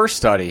 the first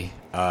study,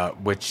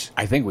 which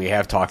I think we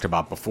have talked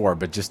about before,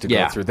 but just to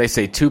go through, they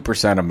say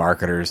 2% of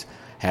marketers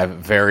have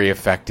very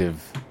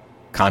effective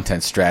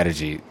content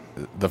strategy.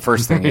 The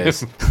first thing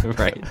is,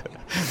 right.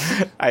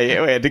 I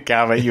had to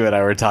comment. You and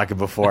I were talking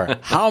before.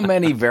 How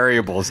many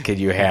variables can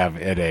you have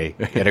in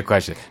a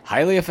question?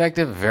 Highly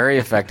effective, very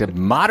effective,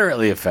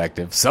 moderately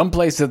effective.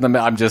 Someplace in the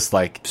middle. I'm just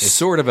like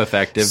sort of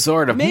effective,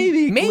 sort of,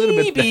 maybe. A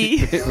little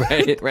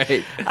bit.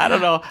 right. I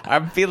don't know.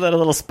 I'm feeling a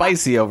little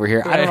spicy over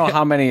here. Right. I don't know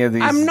how many of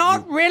these. I'm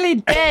not really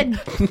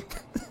dead.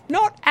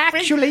 Not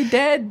actually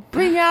dead.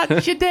 Bring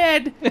out your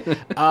dead.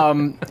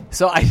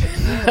 So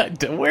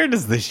where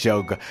does this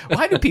show go?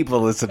 Why do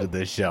people listen to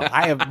this show?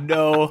 I have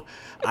no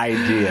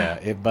idea.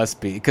 It must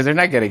be because they're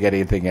not going to get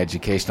anything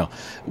educational.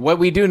 What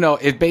we do know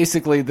is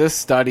basically this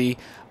study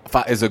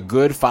is a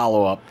good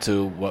follow-up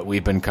to what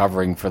we've been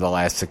covering for the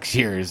last 6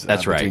 years.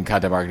 That's right. Between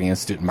Content Marketing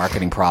Institute and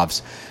Marketing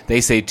Profs. They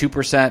say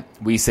 2%.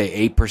 We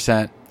say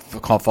 8%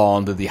 fall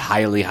into the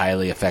highly,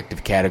 highly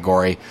effective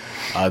category.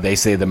 They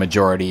say the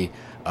majority...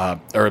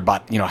 or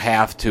about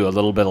half to a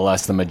little bit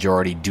less than the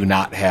majority do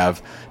not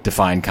have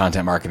defined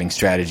content marketing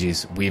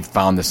strategies. We've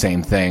found the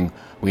same thing.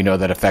 We know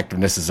that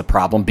effectiveness is a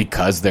problem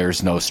because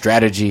there's no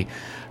strategy.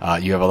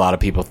 You have a lot of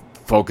people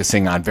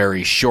focusing on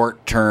very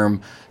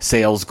short-term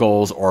sales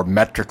goals or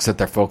metrics that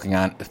they're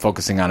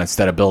focusing on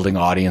instead of building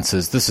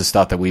audiences. This is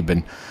stuff that we've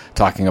been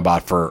talking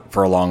about for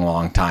a long,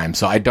 long time.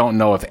 So I don't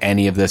know if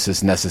any of this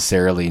is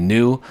necessarily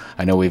new.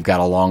 I know we've got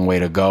a long way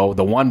to go.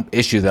 The one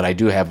issue that I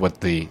do have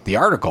with the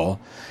article,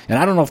 and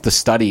I don't know if the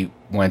study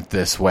went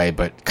this way,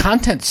 but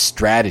content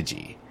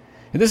strategy,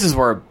 and this is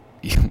where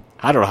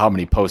I don't know how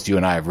many posts you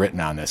and I have written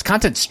on this.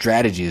 Content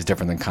strategy is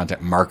different than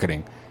content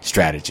marketing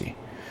strategy.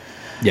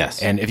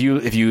 Yes. And if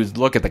you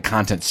look at the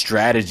content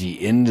strategy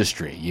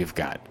industry, you've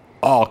got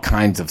all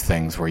kinds of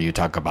things where you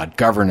talk about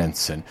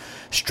governance and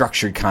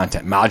structured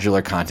content,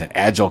 modular content,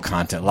 agile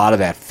content. A lot of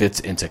that fits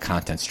into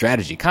content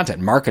strategy.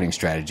 Content marketing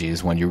strategy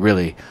is when you're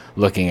really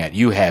looking at,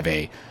 you have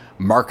a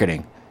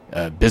marketing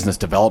business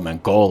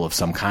development goal of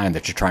some kind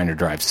that you're trying to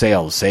drive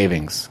sales,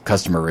 savings,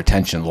 customer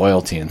retention,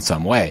 loyalty in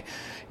some way.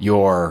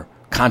 Your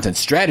content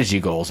strategy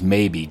goals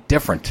may be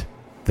different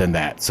than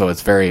that. So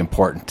it's very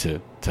important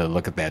to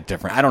look at that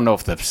different. I don't know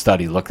if the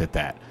study looked at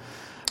that.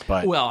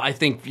 But well, I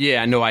think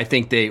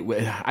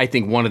I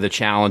think one of the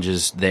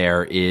challenges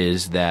there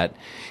is that,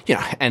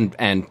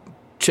 and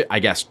I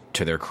guess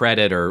to their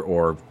credit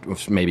or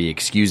maybe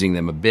excusing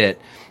them a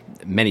bit,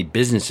 many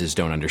businesses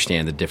don't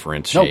understand the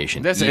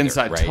differentiation. No, that's either,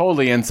 inside, right?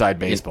 totally inside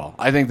baseball.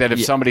 I think that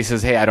if somebody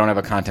says, "Hey, I don't have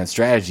a content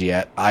strategy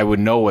yet," I would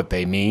know what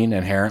they mean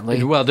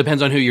inherently. Well, it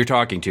depends on who you're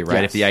talking to,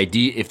 right? Yes.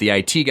 If the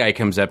IT guy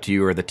comes up to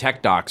you, or the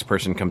tech docs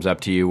person comes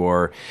up to you,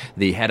 or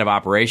the head of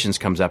operations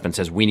comes up and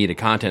says, "We need a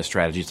content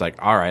strategy," it's like,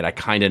 all right, I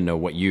kind of know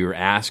what you're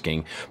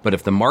asking. But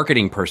if the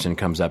marketing person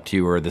comes up to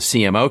you, or the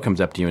CMO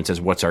comes up to you and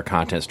says, "What's our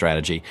content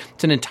strategy?"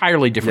 it's an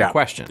entirely different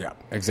question. Yeah,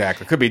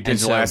 exactly. Could be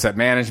digital asset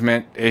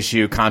management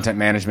issue, content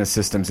management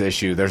systems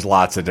issue. There's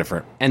lots of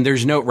different. And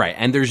there's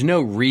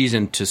no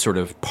reason to sort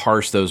of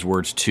parse those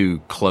words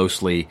too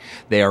closely.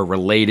 They are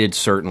related,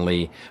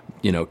 certainly.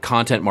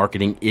 Content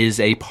marketing is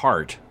a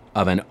part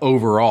of an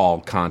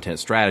overall content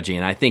strategy,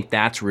 and I think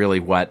that's really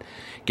what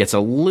gets a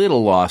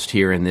little lost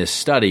here in this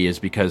study, is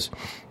because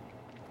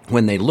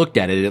when they looked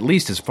at it, at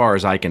least as far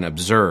as I can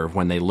observe,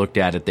 when they looked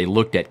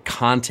at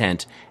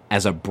content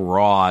as a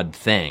broad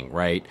thing,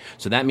 right?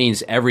 So that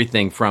means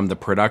everything from the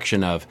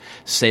production of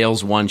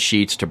sales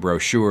one-sheets to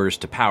brochures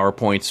to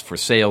PowerPoints for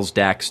sales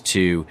decks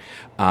to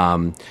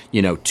the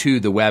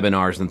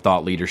webinars and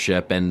thought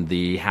leadership and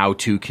the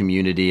how-to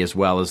community, as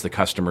well as the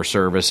customer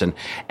service and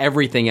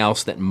everything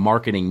else that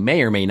marketing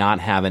may or may not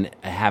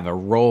have a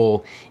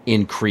role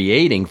in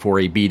creating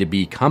for a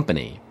B2B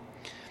company,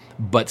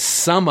 but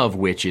some of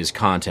which is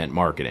content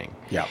marketing.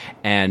 Yeah.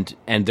 And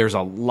there's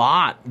a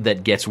lot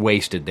that gets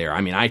wasted there.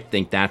 I mean, I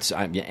think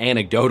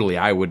anecdotally,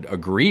 I would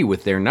agree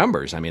with their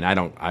numbers. I mean,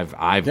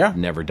 I've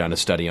never done a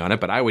study on it,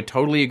 but I would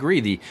totally agree.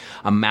 The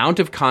amount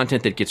of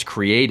content that gets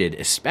created,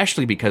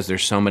 especially because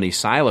there's so many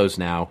silos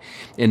now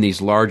in these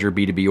larger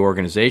B2B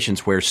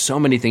organizations where so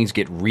many things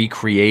get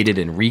recreated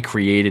and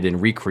recreated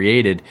and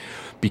recreated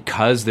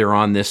because they're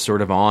on this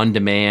sort of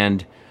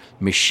on-demand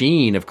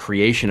machine of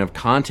creation of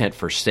content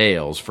for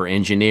sales, for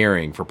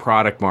engineering, for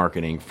product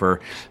marketing, for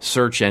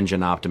search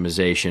engine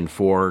optimization,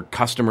 for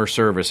customer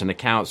service and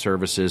account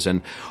services,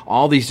 and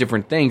all these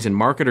different things. And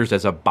marketers,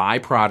 as a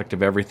byproduct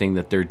of everything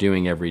that they're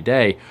doing every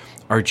day,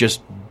 are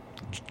just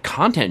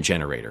content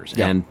generators.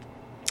 Yep. And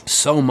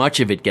so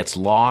much of it gets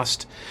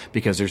lost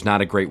because there's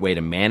not a great way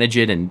to manage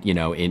it, and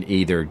in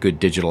either good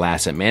digital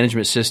asset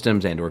management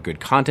systems and or good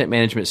content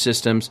management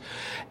systems,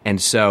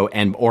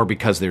 or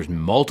because there's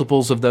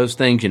multiples of those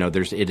things.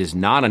 It is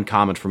not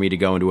uncommon for me to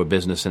go into a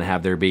business and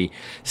have there be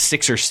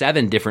 6 or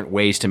 7 different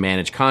ways to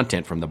manage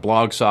content, from the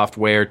blog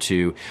software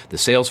to the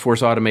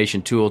Salesforce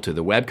automation tool to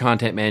the web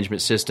content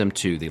management system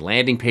to the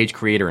landing page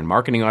creator and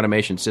marketing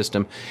automation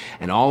system,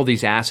 and all of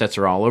these assets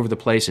are all over the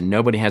place and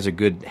nobody has a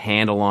good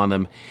handle on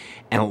them.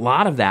 And a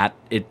lot of that,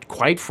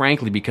 quite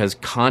frankly, because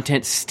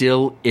content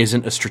still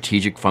isn't a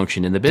strategic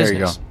function in the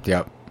business. There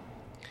you go. Yep.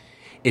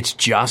 It's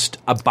just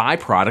a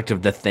byproduct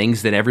of the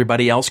things that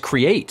everybody else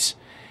creates.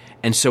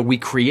 And so we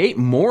create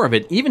more of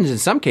it, even in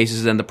some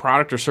cases, than the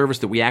product or service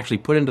that we actually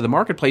put into the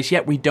marketplace,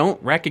 yet we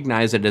don't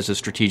recognize it as a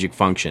strategic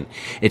function.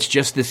 It's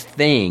just this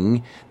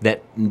thing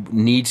that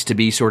needs to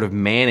be sort of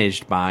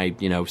managed by,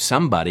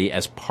 somebody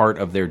as part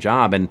of their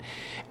job. And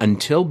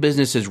until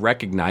businesses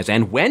recognize,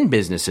 and when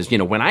businesses,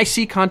 when I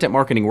see content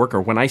marketing work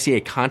or when I see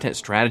a content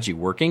strategy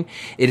working,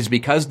 it is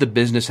because the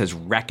business has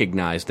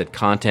recognized that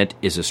content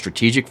is a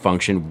strategic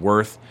function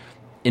worth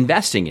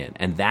investing in,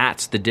 and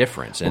that's the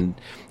difference. And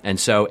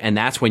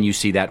that's when you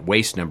see that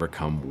waste number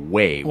come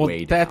way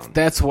down.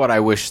 That's what I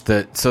wish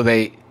that. So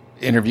they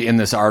interview in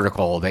this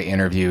article. They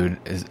interviewed,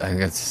 I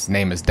guess his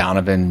name is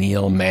Donovan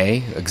Neil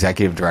May,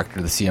 executive director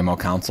of the CMO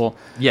Council.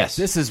 Yes,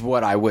 this is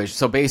what I wish.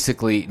 So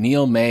basically,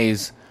 Neil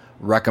May's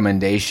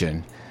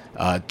recommendation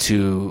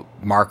to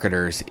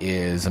marketers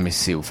is, let me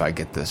see if I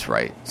get this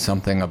right.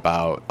 Something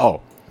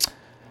about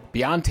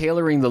beyond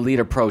tailoring the lead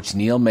approach,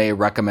 Neil May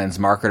recommends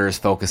marketers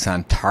focus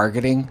on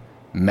targeting,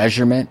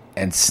 measurement,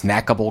 and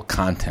snackable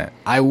content.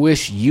 I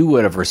wish you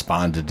would have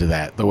responded to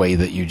that the way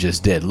that you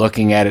just did,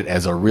 looking at it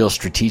as a real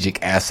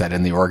strategic asset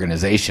in the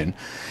organization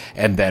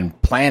and then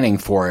planning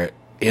for it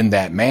in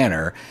that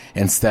manner,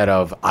 instead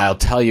of, I'll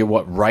tell you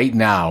what, right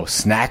now,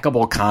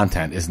 snackable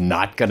content is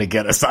not going to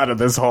get us out of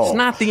this hole. It's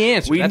not the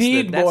answer.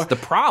 That's the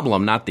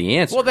problem, not the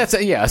answer. Well, a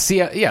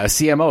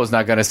CMO is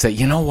not going to say,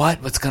 you know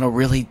what,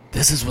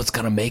 this is what's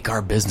going to make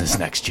our business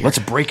next year. Let's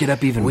break it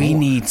up even more. We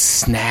need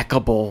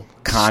snackable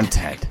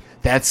content.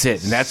 That's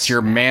it. And that's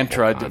your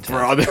mantra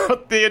for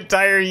the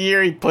entire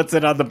year. He puts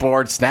it on the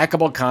board.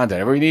 Snackable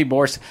content. We need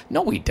more.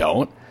 No, we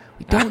don't.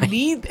 We don't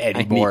need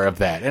any more of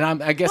that.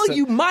 And I guess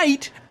you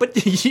might, but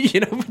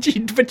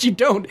but you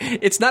don't.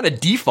 It's not a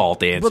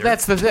default answer. Well,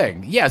 that's the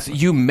thing. Yes,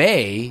 you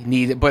may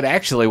need it, but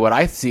actually, what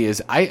I see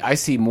is I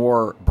see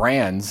more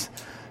brands,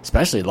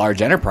 especially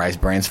large enterprise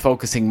brands,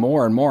 focusing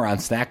more and more on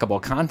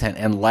snackable content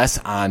and less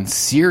on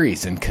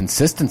series and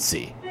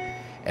consistency,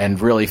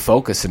 and really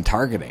focus and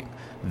targeting.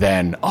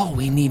 Then,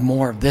 we need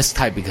more of this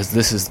type because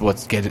this is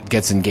what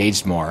gets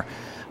engaged more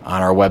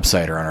on our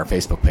website or on our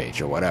Facebook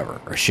page or whatever,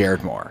 or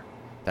shared more.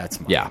 That's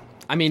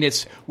I mean,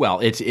 it's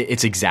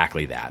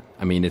exactly that.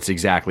 I mean, it's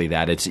exactly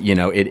that. It's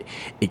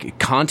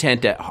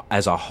content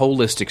as a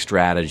holistic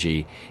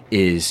strategy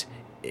is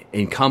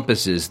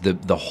encompasses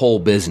the whole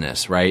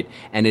business, right?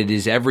 And it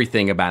is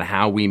everything about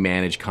how we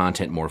manage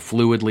content more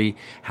fluidly,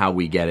 how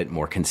we get it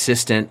more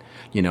consistent.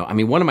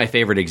 One of my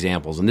favorite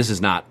examples, and this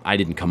is not, I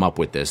didn't come up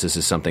with this. This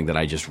is something that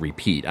I just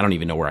repeat. I don't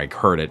even know where I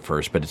heard it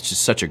first, but it's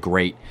just such a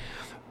great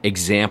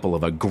example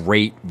of a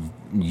great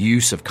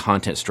use of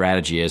content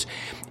strategy is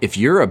if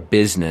you're a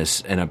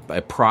business and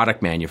a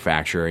product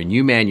manufacturer and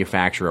you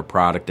manufacture a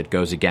product that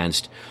goes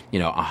against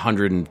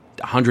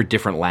 100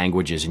 different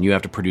languages and you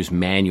have to produce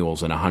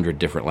manuals in 100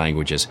 different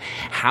languages,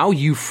 how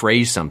you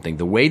phrase something,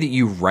 the way that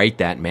you write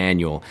that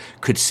manual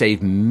could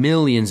save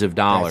millions of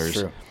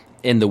dollars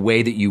in the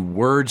way that you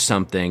word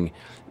something,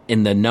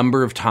 in the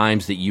number of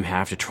times that you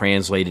have to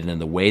translate it and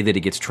the way that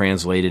it gets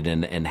translated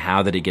and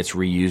how that it gets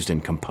reused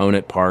in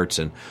component parts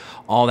and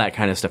all that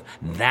kind of stuff.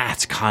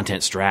 That's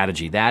content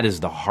strategy. That is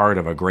the heart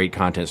of a great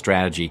content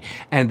strategy.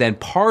 And then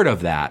part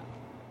of that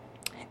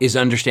is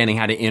understanding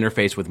how to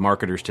interface with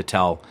marketers to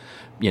tell,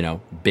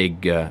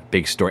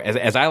 big story.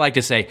 As I like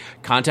to say,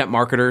 content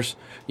marketers,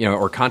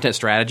 or content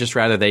strategists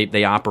rather,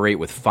 they operate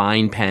with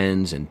fine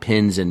pens and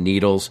pins and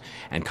needles.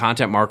 And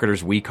content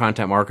marketers, we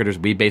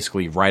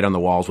basically write on the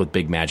walls with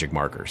big magic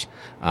markers.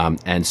 And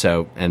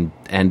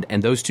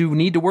those two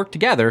need to work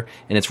together,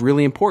 and it's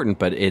really important.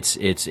 But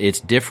it's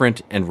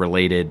different and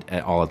related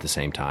all at the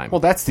same time. Well,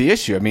 that's the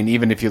issue. I mean,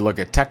 even if you look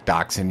at tech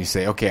docs and you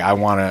say, okay,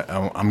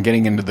 I'm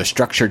getting into the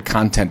structured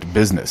content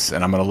business,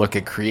 and I'm going to look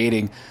at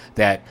creating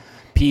that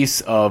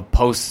piece of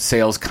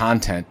post-sales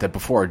content that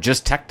before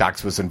just tech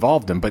docs was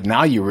involved in, but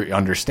now you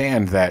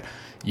understand that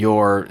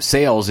your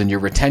sales and your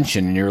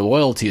retention and your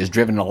loyalty is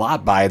driven a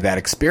lot by that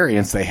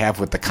experience they have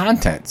with the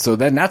content. So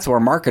then that's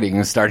where marketing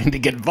is starting to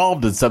get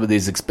involved in some of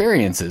these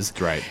experiences.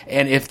 Right.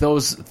 And if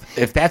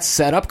that's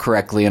set up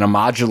correctly in a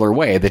modular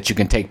way that you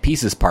can take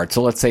pieces apart.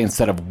 So let's say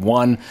instead of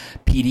one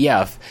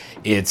PDF,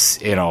 it's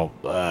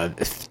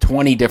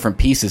 20 different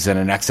pieces in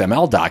an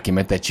XML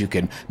document that you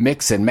can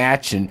mix and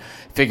match and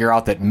figure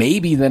out that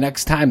maybe the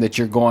next time that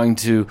you're going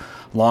to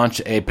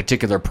launch a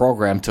particular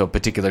program to a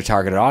particular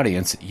targeted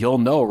audience, you'll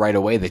know right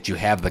away that you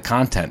have the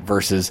content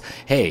versus,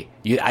 hey,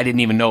 I didn't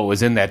even know it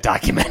was in that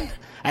document.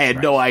 I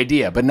had no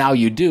idea, but now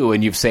you do,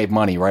 and you've saved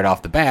money right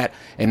off the bat,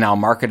 and now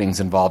marketing's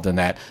involved in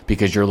that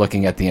because you're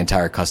looking at the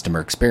entire customer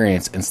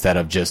experience instead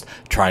of just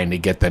trying to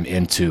get them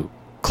into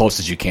close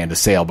as you can to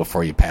sale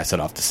before you pass it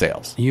off to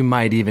sales. You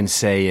might even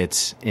say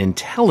it's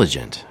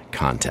intelligent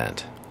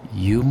content.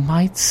 You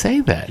might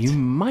say that. You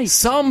might.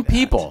 Some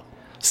people.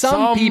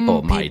 Some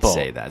people might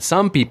say that.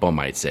 Some people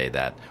might say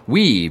that.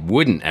 We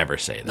wouldn't ever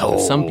say that. No. But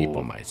some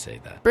people might say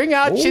that. Bring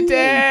out your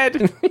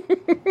dead.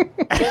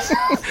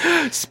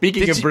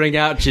 Speaking of bring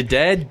out your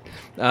dead,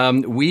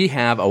 we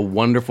have a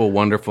wonderful,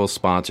 wonderful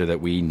sponsor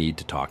that we need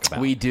to talk about.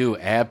 We do,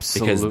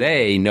 absolutely. Because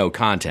they know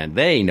content.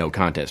 They know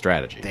content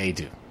strategy. They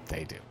do.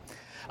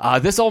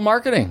 This Old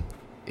Marketing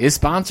is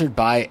sponsored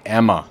by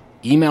Emma.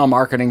 Email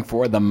marketing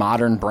for the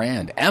modern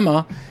brand.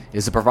 Emma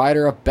is a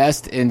provider of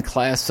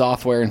best-in-class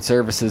software and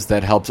services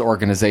that helps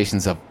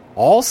organizations of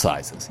all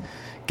sizes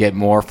get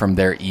more from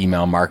their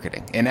email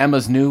marketing. In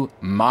Emma's new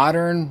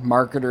Modern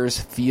Marketers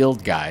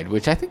Field Guide,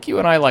 which I think you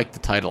and I like the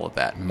title of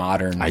that.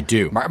 I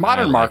do.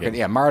 Modern marketing.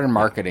 Yeah, modern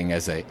marketing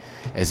as a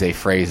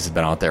phrase has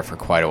been out there for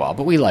quite a while,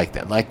 but we like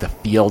that. Like the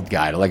field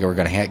guide. Like we're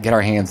going to get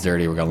our hands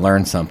dirty. We're going to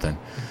learn something.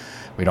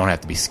 We don't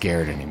have to be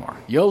scared anymore.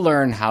 You'll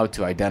learn how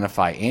to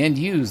identify and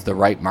use the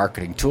right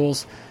marketing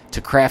tools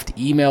to craft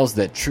emails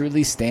that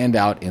truly stand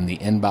out in the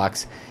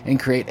inbox and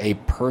create a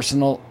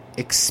personal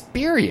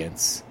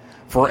experience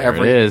for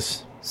every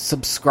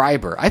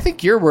subscriber. I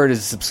think your word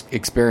is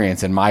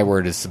experience and my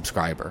word is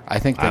subscriber. I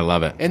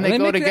love it. And they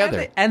go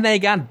together. And they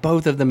got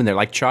both of them in there,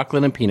 like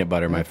chocolate and peanut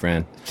butter, my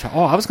friend.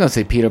 Oh, I was going to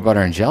say peanut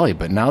butter and jelly,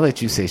 but now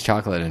that you say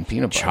chocolate and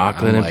peanut butter.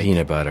 Chocolate and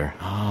peanut butter.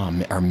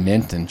 Oh, or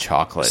mint and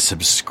chocolate.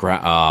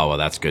 Oh, well,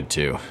 that's good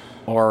too.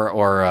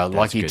 Or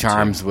Lucky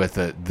Charms too.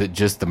 With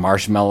just the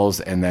marshmallows,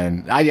 and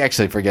then I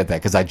actually forget that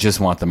because I just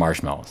want the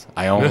marshmallows.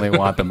 I only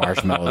want the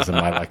marshmallows in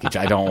my Lucky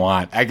Charms. I don't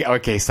want.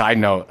 Okay, side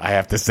note, I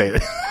have to say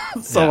this.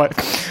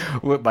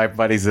 With my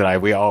buddies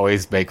and we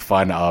always make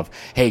fun of,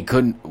 hey,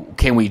 can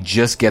we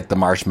just get the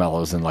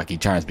marshmallows in Lucky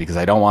Charms because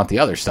I don't want the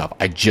other stuff.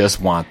 I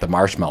just want the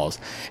marshmallows.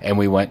 And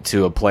we went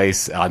to a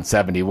place on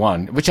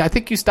 71, which I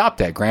think you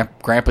stopped at,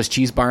 Grandpa's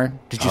Cheese Barn.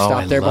 Did you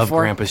stop there before? I love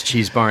Grandpa's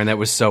Cheese Barn. That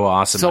was so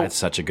awesome. I had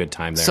such a good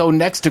time there. So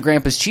next to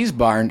Grandpa's Cheese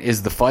Barn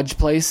is the fudge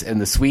place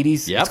and the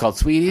Sweeties. Yep. It's called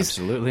Sweeties.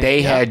 Absolutely.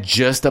 They had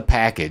just a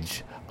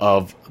package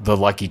of the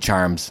Lucky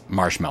Charms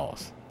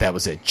marshmallows. That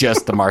was it.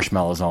 Just the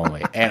marshmallows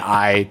only. And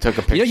I took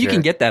a picture. You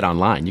can get that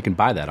online. You can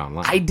buy that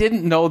online. I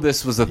didn't know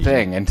this was a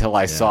thing until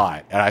I saw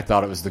it. And I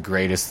thought it was the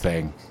greatest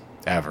thing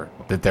ever.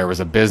 That there was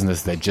a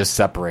business that just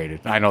separated.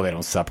 I know they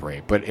don't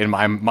separate, but in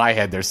my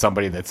head, there's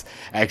somebody that's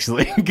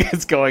actually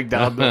gets going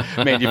down the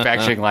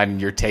manufacturing line and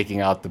you're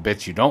taking out the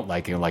bits you don't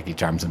like in Lucky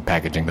Charms and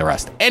packaging the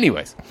rest.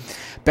 Anyways,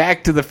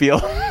 back to the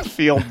field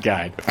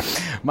guide.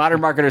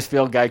 Modern Marketers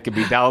Field Guide can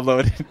be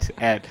downloaded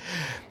at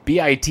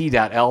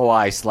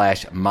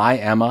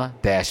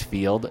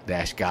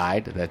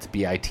bit.ly/myemma-field-guide. That's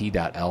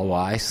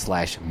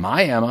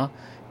bit.ly/myemma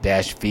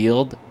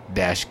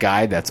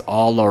field-guide. That's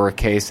all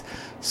lowercase.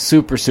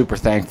 Super, super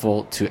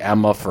thankful to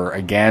Emma for,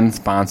 again,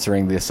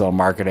 sponsoring This Old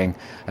Marketing.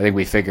 I think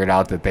we figured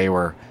out that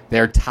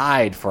they're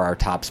tied for our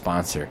top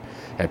sponsor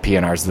at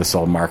PNR's This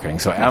Old Marketing.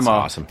 So, that's Emma,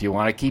 awesome. If you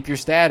want to keep your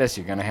status,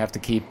 you're going to have to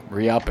keep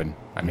re-upping.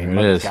 I mean,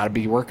 it's got to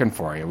be working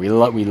for you. We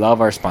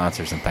love our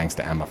sponsors, and thanks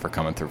to Emma for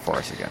coming through for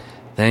us again.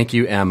 Thank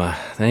you, Emma.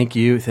 Thank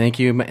you,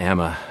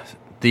 Emma.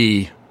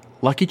 The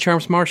Lucky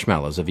Charms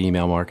marshmallows of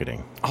email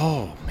marketing.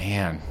 Oh,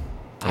 man.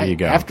 There you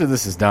go. After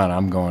this is done,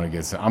 I'm going to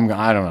get some.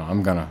 I don't know.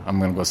 I'm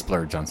gonna go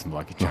splurge on some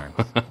Lucky Charms.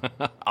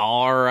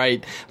 All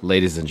right,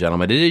 ladies and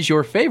gentlemen, it is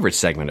your favorite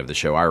segment of the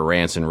show, our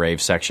rants and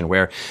raves section,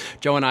 where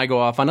Joe and I go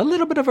off on a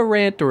little bit of a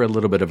rant or a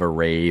little bit of a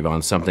rave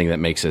on something that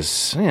makes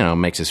us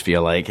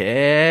feel like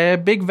a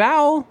big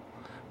vowel,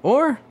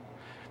 or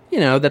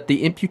that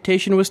the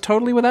imputation was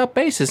totally without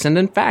basis, and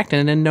in fact,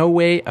 and in no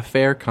way a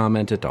fair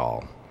comment at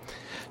all.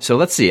 So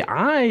let's see. You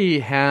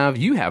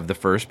have the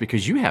first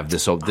because you have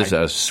this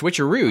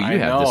switcheroo. You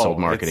have This Old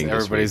Marketing.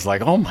 Everybody's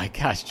like, oh my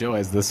gosh, Joe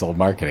has This Old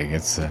Marketing.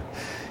 It's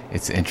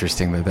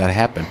interesting that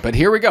happened. But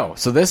here we go.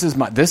 So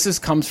this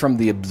comes from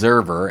The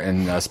Observer,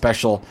 and a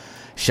special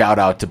shout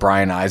out to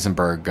Brian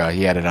Eisenberg.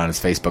 He had it on his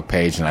Facebook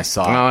page, and I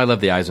saw. Oh, I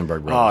love the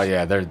Eisenberg brothers. Oh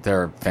yeah,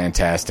 they're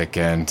fantastic,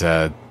 and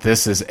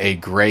this is a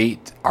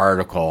great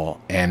article.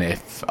 And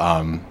if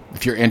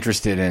you're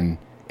interested in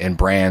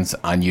brands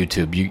on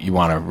YouTube, you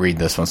want to read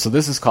this one. So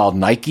this is called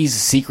Nike's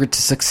Secret to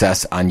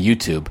Success on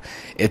YouTube.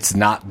 It's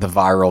not the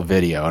viral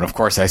video. And of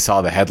course I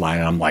saw the headline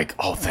and I'm like,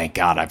 oh, thank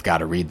God, I've got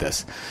to read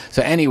this.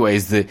 So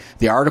anyways,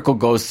 the article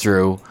goes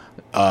through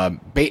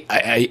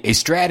a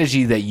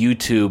strategy that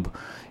YouTube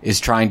is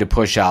trying to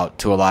push out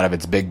to a lot of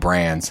its big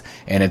brands,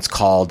 and it's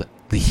called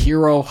the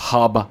Hero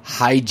Hub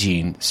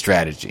Hygiene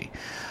Strategy.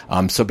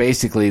 So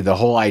basically the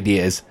whole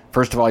idea is,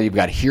 first of all, you've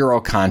got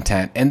hero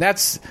content, and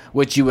that's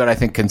what you would, I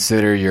think,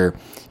 consider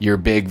your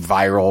big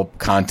viral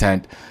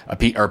content,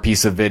 or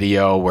piece of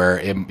video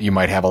where you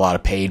might have a lot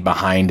of paid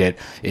behind it.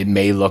 It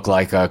may look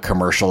like a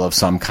commercial of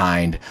some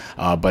kind,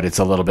 but it's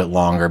a little bit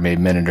longer, maybe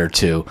a minute or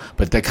two.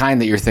 But the kind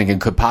that you're thinking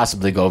could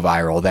possibly go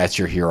viral, that's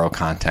your hero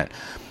content.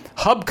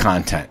 Hub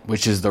content,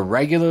 which is the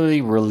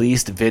regularly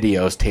released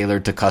videos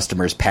tailored to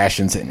customers'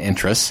 passions and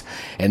interests.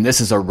 And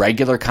this is a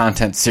regular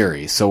content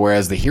series. So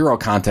whereas the hero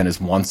content is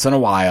once in a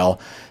while,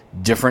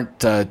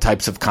 different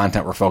types of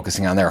content we're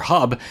focusing on there.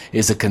 Hub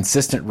is a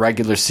consistent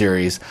regular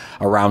series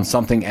around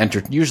something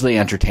usually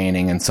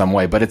entertaining in some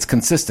way, but it's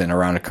consistent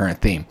around a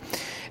current theme.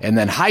 And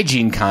then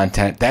hygiene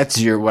content,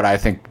 that's what I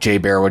think Jay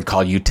Baer would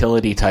call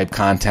utility type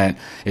content.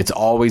 It's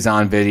always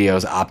on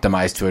videos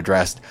optimized to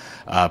address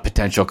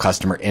potential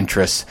customer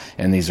interests,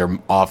 and these are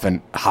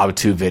often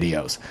how-to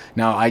videos.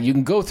 Now, you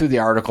can go through the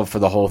article for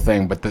the whole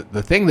thing, but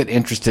the thing that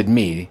interested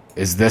me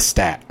is this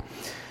stat.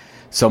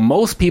 So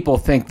most people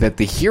think that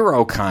the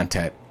hero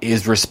content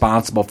is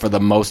responsible for the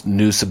most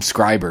new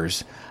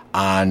subscribers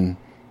on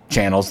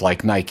channels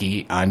like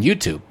Nike on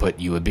YouTube,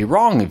 but you would be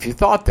wrong if you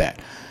thought that.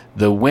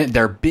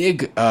 Their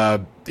big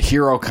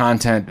hero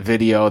content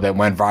video that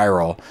went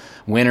viral,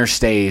 Winner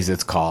Stays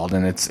it's called,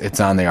 and it's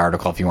on the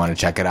article if you want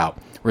to check it out,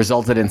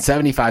 resulted in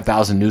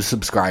 75,000 new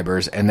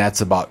subscribers, and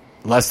that's about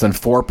less than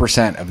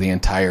 4% of the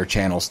entire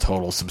channel's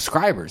total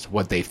subscribers.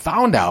 What they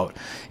found out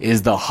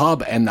is the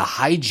hub and the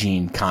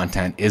hygiene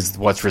content is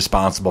what's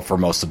responsible for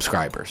most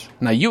subscribers.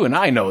 Now, you and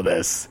I know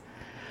this.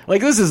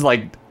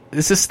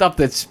 This is stuff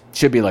that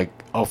should be like,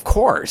 of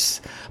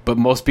course, but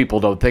most people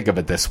don't think of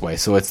it this way.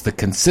 So it's the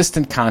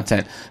consistent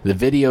content, the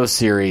video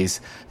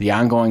series, the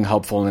ongoing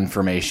helpful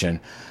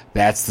information.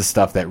 That's the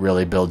stuff that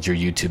really builds your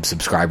YouTube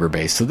subscriber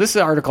base. So this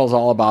article is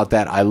all about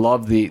that. I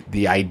love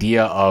the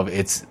idea of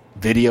its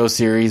video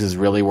series is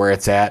really where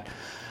it's at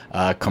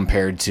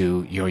compared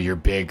to your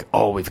big,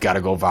 we've got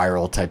to go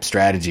viral type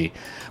strategy.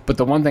 But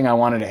the one thing I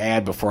wanted to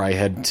add before I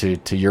head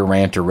to your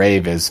rant or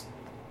rave is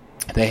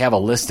they have a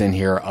list in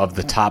here of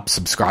the top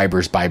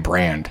subscribers by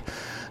brand.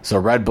 So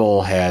Red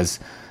Bull has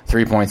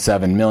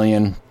 3.7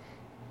 million.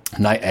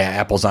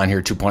 Apple's on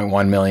here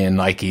 2.1 million.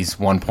 Nike's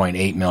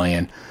 1.8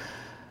 million.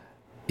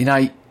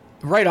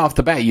 Right off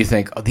the bat, you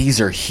think,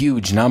 these are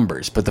huge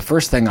numbers. But the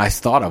first thing I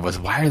thought of was,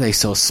 why are they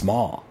so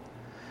small?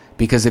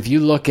 Because if you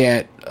look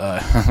at,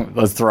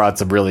 let's throw out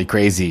some really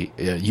crazy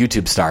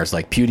YouTube stars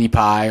like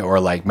PewDiePie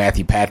or like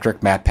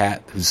Matt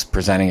Pat, who's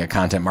presenting at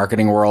Content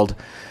Marketing World.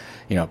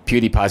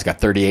 PewDiePie's got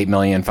 38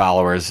 million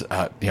followers.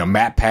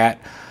 Matt Pat,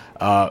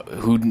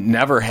 who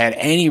never had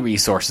any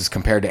resources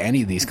compared to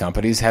any of these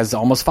companies, has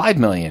almost 5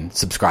 million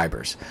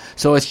subscribers.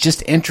 So it's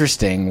just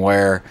interesting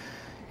where,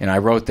 I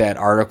wrote that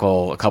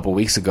article a couple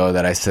weeks ago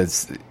that I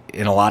said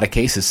in a lot of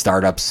cases,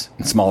 startups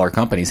and smaller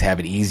companies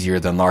have it easier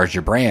than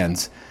larger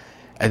brands.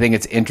 I think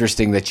it's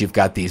interesting that you've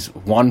got these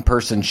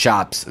one-person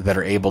shops that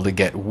are able to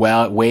get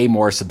way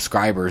more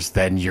subscribers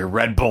than your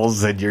Red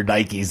Bulls and your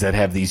Nikes that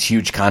have these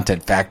huge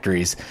content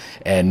factories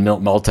and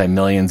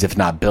multi-millions, if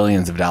not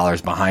billions of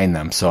dollars behind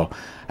them. So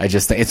I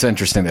just think it's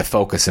interesting that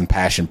focus and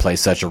passion play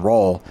such a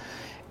role.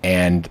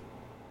 And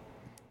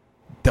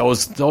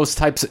those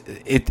types,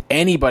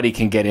 anybody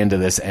can get into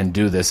this and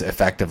do this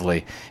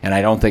effectively, and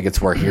I don't think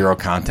it's where hero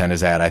content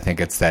is at. I think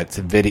it's that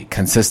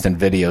consistent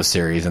video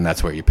series, and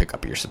that's where you pick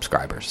up your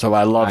subscribers. So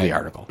I love the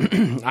article.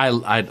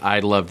 I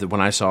loved it.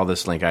 When I saw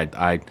this link,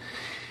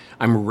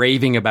 I'm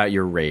raving about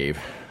your rave,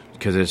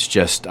 because it's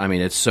just, I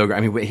mean, it's so great.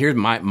 I mean, here's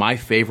my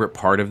favorite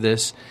part of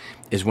this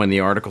is when the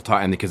article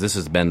and because this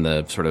has been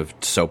the sort of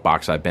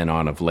soapbox I've been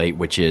on of late,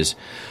 which is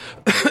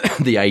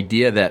the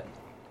idea that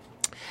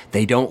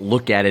they don't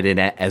look at it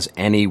as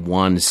any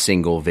one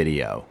single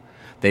video.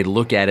 They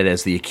look at it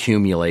as the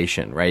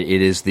accumulation, right?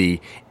 It is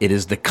the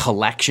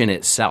collection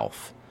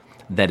itself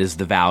that is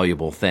the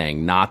valuable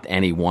thing, not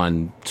any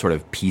one sort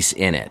of piece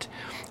in it.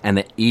 And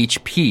that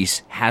each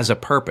piece has a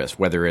purpose,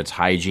 whether it's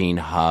hygiene,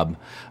 hub,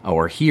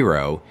 or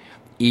hero.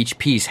 Each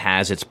piece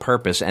has its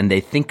purpose, and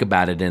they think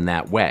about it in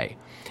that way.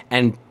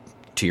 And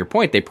to your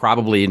point, they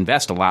probably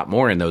invest a lot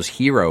more in those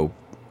hero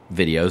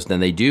videos than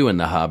they do in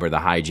the hub or the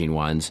hygiene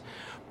ones.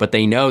 But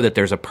they know that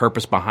there's a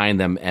purpose behind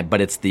them,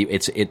 but it's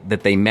that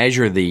they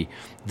measure the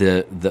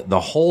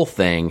whole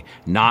thing,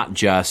 not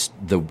just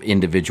the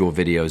individual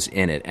videos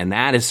in it. And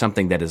that is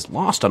something that is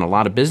lost on a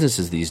lot of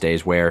businesses these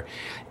days, where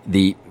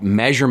the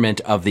measurement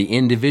of the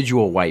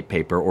individual white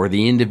paper or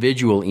the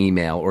individual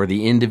email or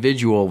the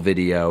individual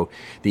video,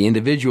 the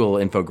individual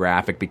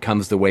infographic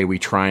becomes the way we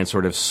try and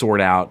sort of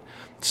sort out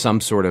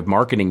some sort of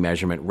marketing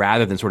measurement,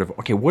 rather than sort of,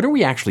 okay, what are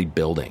we actually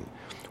building?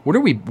 What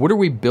are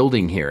we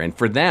building here? And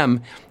for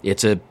them,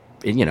 it's a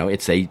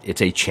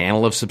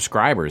channel of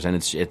subscribers, and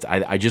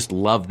I just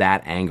love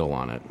that angle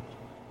on it.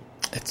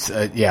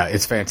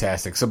 It's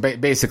fantastic. So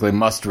basically,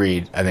 must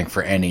read, I think,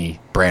 for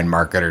any brand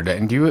marketer.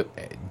 And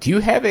do you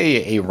have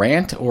a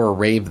rant or a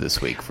rave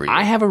this week for you?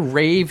 I have a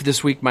rave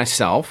this week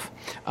myself,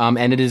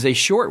 and it is a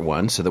short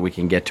one, so that we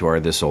can get to our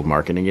This Old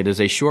Marketing. It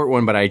is a short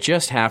one, but I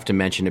just have to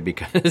mention it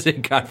because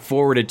it got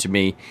forwarded to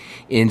me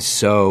in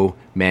so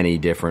many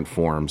different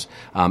forms.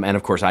 And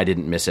of course, I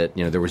didn't miss it.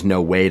 There was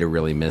no way to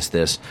really miss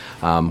this,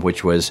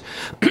 which was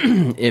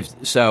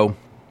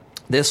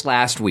this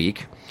last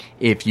week.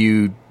 If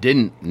you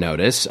didn't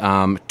notice,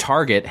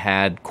 Target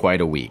had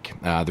quite a week.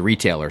 The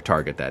retailer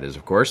Target, that is,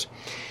 of course.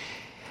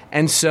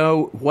 And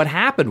so what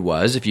happened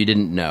was, if you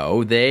didn't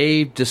know,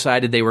 they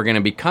decided they were going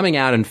to be coming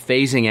out and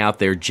phasing out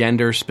their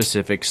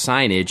gender-specific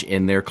signage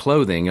in their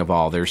clothing of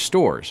all their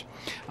stores.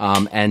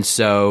 And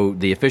so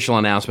the official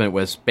announcement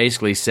was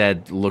basically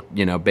said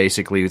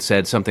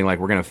something like,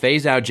 we're going to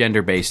phase out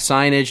gender-based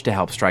signage to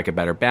help strike a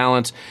better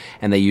balance.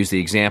 And they used the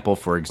example,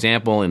 for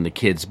example, in the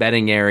kids'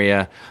 bedding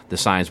area, the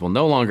signs will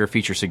no longer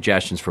feature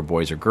suggestions for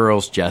boys or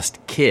girls,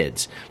 just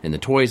kids. In the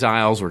toys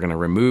aisles, we're going to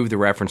remove the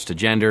reference to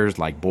genders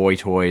like boy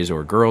toys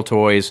or girl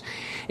toys,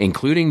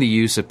 including the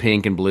use of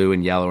pink and blue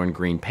and yellow and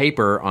green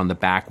paper on the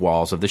back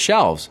walls of the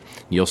shelves.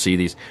 You'll see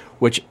these,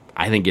 which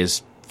I think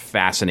is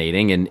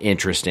fascinating and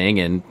interesting,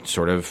 and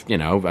sort of,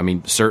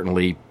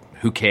 certainly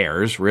who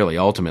cares really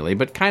ultimately,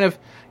 but kind of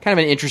an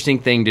interesting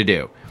thing to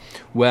do.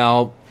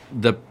 Well,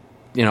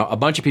 a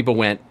bunch of people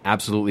went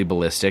absolutely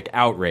ballistic,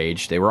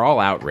 outraged. They were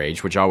all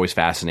outraged, which always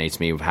fascinates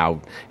me of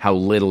how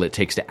little it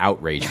takes to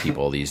outrage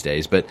people these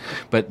days. But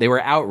they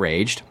were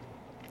outraged,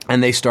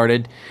 and they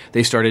started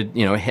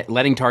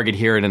letting Target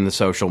hear it in the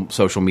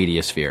social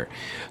media sphere.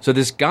 So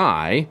this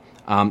guy,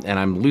 and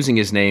I'm losing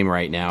his name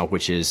right now,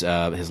 which is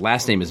his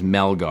last name is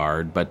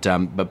Melgard,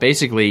 but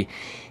basically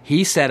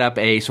he set up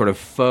a sort of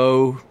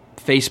faux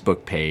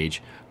Facebook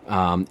page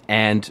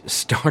and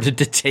started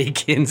to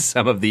take in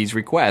some of these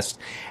requests.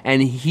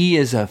 And he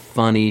is a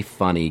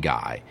funny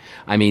guy.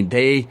 I mean,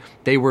 they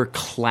were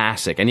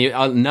classic,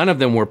 and none of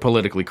them were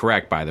politically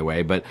correct, by the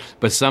way. But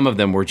some of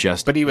them were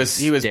just. But he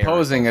was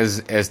posing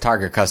as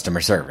Target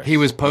customer service. He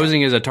was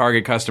posing as a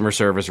Target customer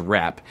service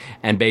rep,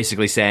 and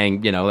basically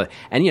saying,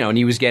 and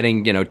he was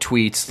getting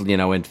tweets,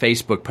 and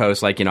Facebook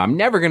posts like, I'm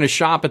never going to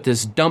shop at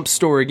this dump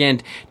store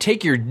again.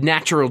 Take your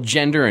natural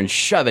gender and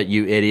shove it,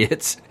 you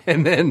idiots.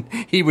 And then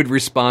he would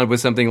respond with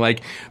something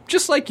like,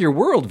 just like your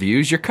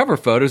worldviews, your cover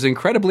photo is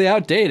incredibly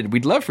outdated.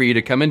 We'd love for you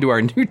to come into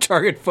our new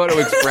Target Photo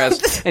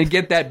Express and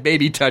get that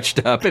baby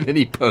touched up. And then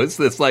he posts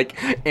this like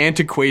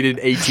antiquated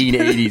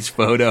 1880s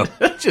photo.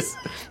 Just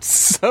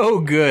so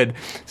good.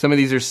 Some of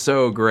these are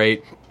so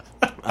great.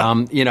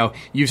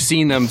 You've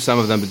seen them, some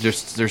of them, but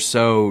they're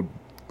so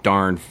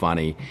darn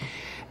funny.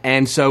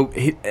 And so,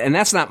 and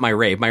that's not my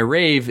rave. My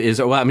rave is,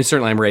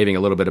 certainly I'm raving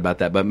a little bit about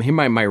that, but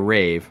my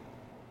rave,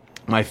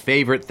 my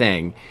favorite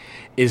thing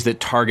is that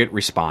Target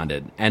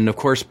responded. And of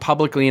course,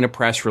 publicly in a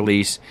press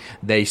release,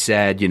 they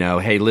said,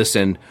 hey,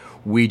 listen,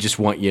 we just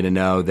want you to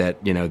know that,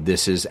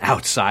 this is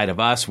outside of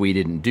us. We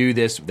didn't do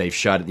this. They've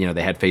shut,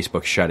 they had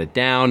Facebook shut it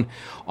down,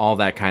 all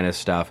that kind of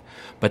stuff.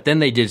 But then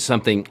they did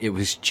something, it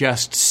was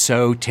just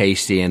so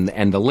tasty.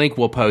 And the link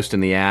we'll post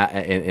in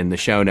the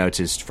show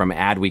notes is from an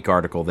Adweek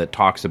article that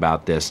talks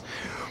about this,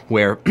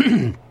 where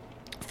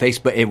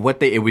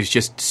Facebook, it was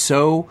just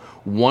so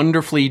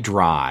wonderfully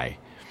dry.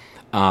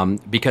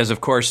 Because of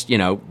course,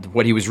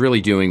 what he was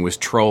really doing was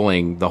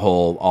trolling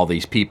all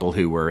these people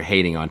who were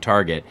hating on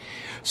Target.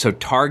 So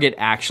Target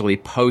actually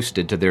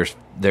posted to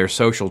their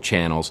social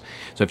channels.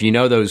 So if you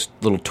know those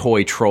little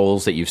toy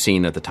trolls that you've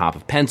seen at the top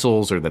of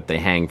pencils or that they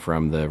hang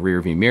from the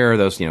rearview mirror,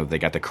 those, they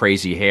got the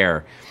crazy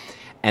hair.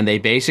 And they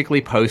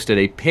basically posted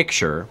a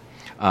picture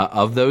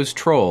of those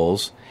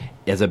trolls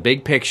as a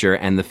big picture,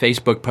 and the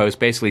Facebook post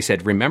basically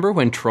said, "Remember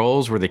when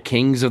trolls were the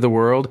kings of the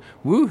world?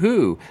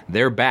 Woohoo!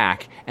 They're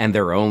back, and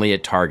they're only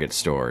at Target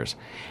stores."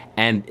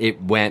 And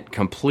it went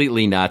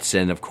completely nuts,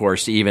 and of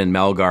course, even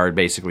Melgard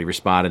basically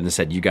responded and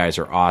said, "You guys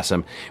are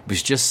awesome." It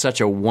was just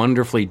such a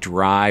wonderfully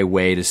dry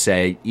way to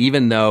say,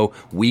 even though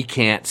we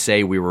can't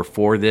say we were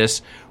for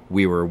this,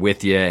 we were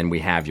with you and we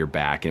have your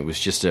back. And it was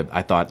just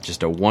I thought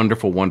just a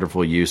wonderful,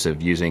 wonderful use of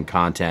using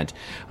content.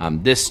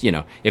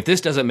 If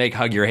this doesn't make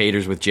Hug Your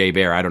Haters with Jay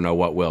Bear, I don't know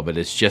what will, but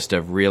it's just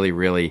a really,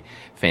 really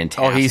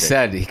fantastic. Oh, he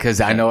said, because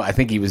I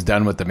think he was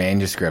done with the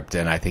manuscript,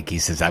 and I think he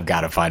says, I've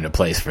got to find a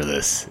place for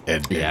this.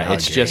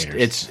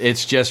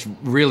 It's just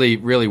really,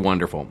 really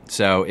wonderful.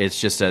 So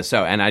it's just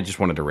and I just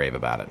wanted to rave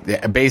about it.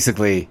 Yeah,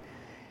 basically,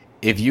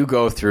 if you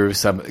go through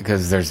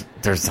because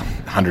there's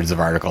hundreds of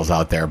articles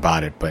out there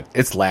about it, but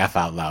it's laugh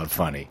out loud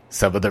funny.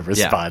 Some of the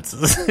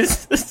responses,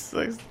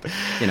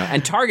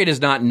 and Target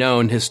is not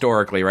known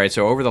historically, right?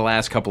 So over the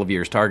last couple of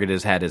years, Target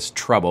has had its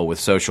trouble with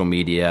social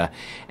media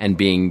and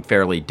being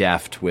fairly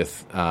deft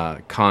with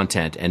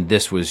content, and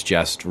this was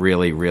just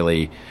really,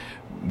 really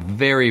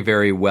very,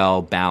 very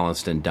well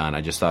balanced and done. I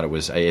just thought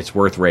it's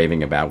worth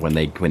raving about when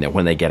they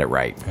get it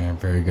right. Yeah,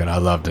 very good. I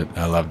loved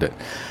it.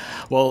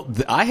 Well,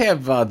 I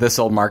have This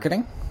Old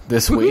Marketing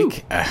this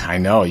week. I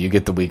know, you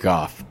get the week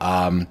off.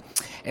 And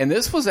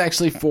this was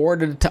actually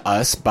forwarded to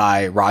us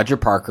by Roger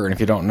Parker. And if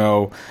you don't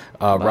know,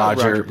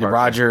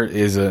 Roger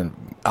is an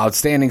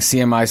outstanding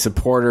CMI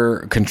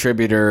supporter,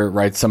 contributor,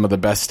 writes some of the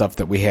best stuff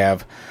that we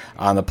have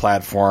on the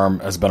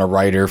platform, has been a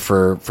writer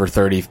for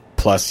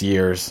 30-plus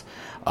years.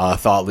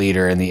 Thought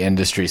leader in the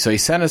industry. So he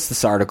sent us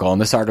this article,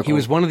 and this article... He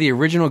was one of the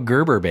original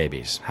Gerber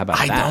babies. How about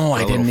that? I know,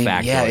 I didn't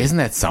even... Yeah, isn't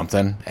that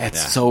something?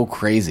 That's so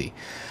crazy.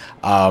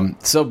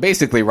 So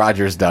basically,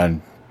 Roger's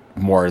done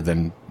more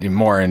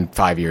in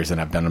 5 years than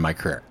I've done in my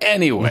career.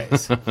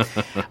 Anyways,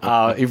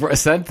 he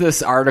sent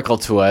this article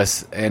to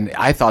us, and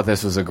I thought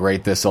this was a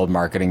great This Old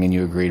Marketing, and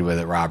you agreed with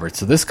it, Robert.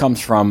 So this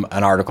comes from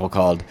an article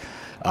called...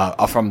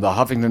 from the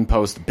Huffington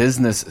Post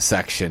business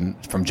section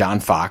from John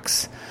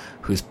Fox,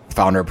 who's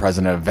founder and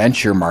president of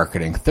Venture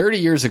Marketing. 30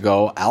 years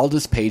ago,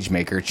 Aldous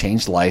PageMaker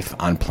changed life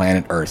on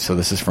planet Earth. So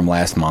this is from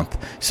last month,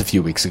 just a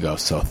few weeks ago.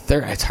 So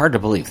it's hard to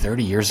believe,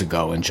 30 years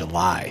ago in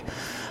July,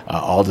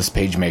 Aldous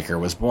PageMaker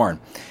was born.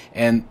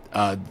 And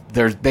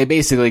they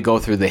basically go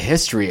through the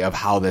history of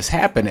how this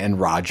happened, and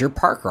Roger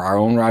Parker, our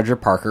own Roger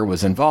Parker,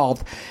 was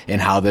involved in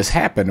how this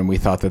happened, and we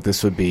thought that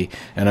this would be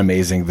an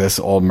amazing This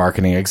Old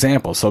Marketing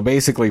example. So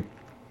basically,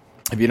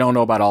 if you don't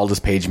know about Aldous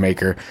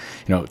PageMaker,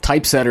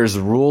 typesetters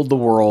ruled the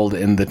world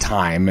in the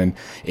time, and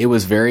it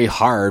was very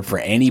hard for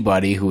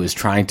anybody who was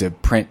trying to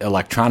print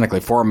electronically,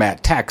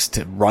 format text,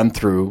 to run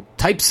through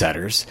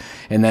typesetters.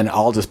 And then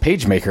Aldous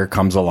PageMaker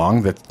comes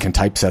along that can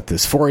typeset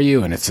this for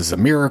you, and it's just a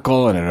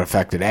miracle, and it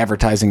affected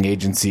advertising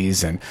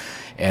agencies and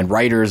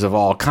writers of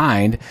all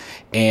kind.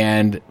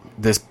 And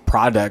this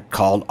product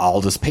called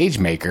Aldous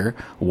PageMaker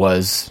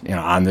was,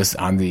 on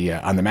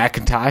the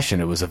Macintosh, and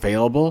it was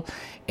available.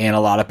 And a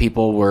lot of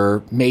people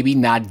were maybe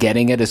not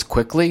getting it as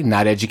quickly,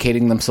 not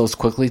educating themselves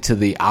quickly to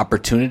the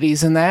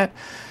opportunities in that.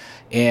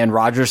 And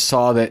Roger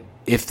saw that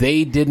if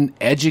they didn't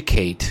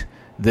educate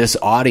this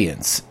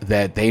audience,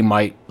 that they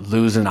might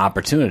lose an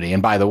opportunity.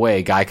 And by the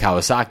way, Guy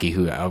Kawasaki,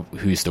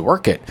 who used to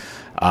work at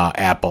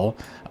Apple,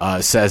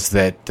 says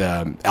that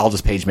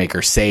Aldous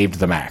PageMaker saved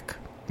the Mac,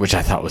 which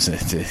I thought was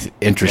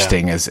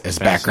interesting as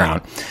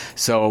background.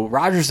 So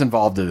Roger's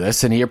involved in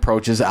this, and he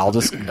approaches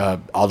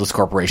Aldous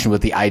Corporation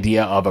with the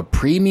idea of a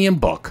premium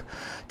book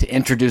to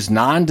introduce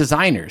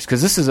non-designers,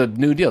 because this is a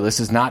new deal. This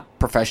is not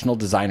professional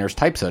designers,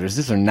 typesetters.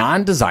 These are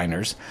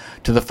non-designers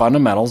to the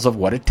fundamentals of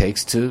what it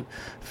takes to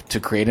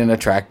create an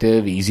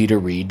attractive,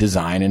 easy-to-read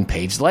design and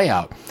page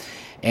layout.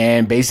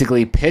 And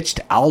basically pitched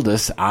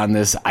Aldous on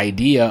this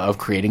idea of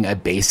creating a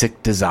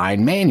basic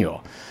design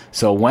manual.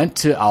 So went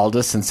to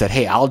Aldous and said,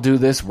 "Hey, I'll do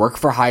this, work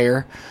for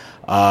hire,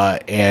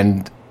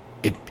 and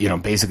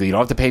basically you don't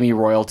have to pay me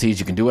royalties.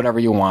 You can do whatever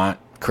you want.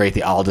 Create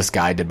the Aldous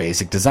Guide to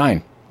Basic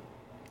Design."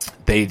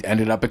 They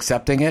ended up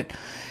accepting it,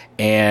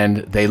 and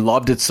they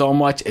loved it so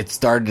much it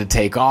started to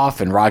take off.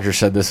 And Roger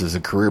said this was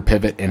a career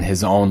pivot in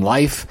his own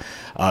life.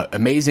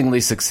 Amazingly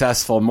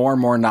successful. More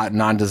and more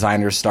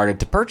non-designers started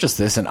to purchase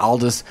this, and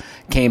Aldous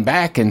came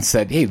back and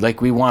said, "Hey,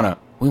 we want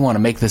to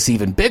make this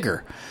even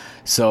bigger."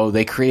 So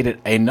they created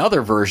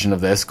another version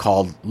of this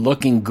called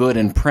Looking Good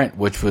in Print,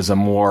 which was a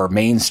more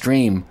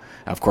mainstream.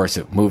 Of course,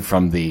 it moved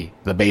from the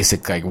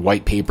basic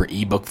white paper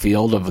ebook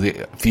feel of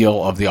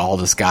the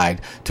Aldous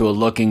Guide to a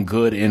Looking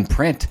Good in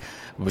Print,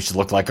 which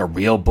looked like a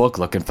real book,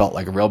 felt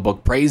like a real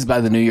book, praised by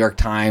the New York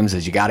Times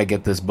as you got to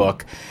get this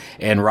book.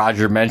 And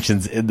Roger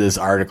mentions in this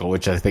article,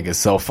 which I think is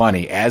so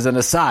funny, as an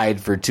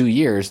aside, for 2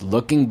 years,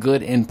 Looking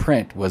Good in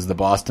Print was the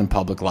Boston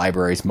Public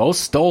Library's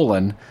most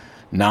stolen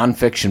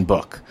nonfiction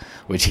book,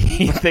 which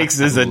he thinks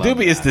is a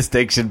dubious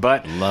distinction,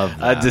 but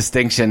a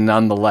distinction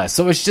nonetheless.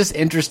 So it's just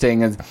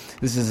interesting. And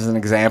this is an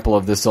example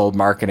of this old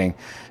marketing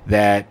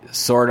that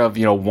sort of,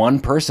 one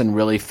person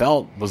really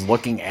felt was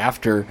looking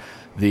after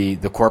the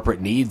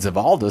corporate needs of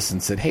Aldous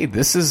and said, hey,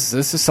 this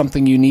is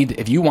something you need.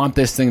 If you want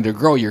this thing to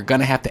grow, you're going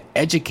to have to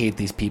educate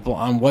these people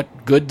on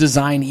what good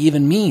design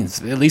even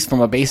means, at least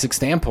from a basic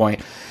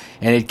standpoint.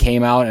 And it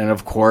came out, and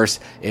of course,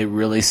 it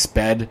really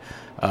sped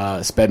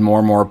more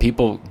and more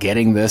people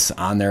getting this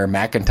on their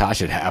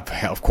Macintosh. It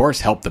of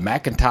course helped the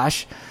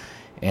Macintosh,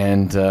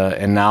 and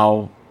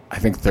now I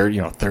think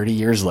 30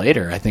 years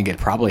later, I think it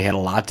probably had a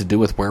lot to do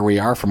with where we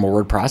are from a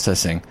word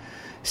processing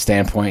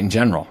standpoint in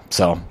general.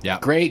 So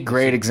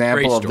great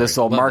example of this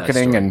old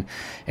marketing,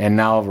 and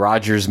now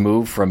Roger's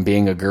move from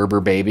being a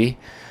Gerber baby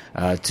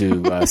to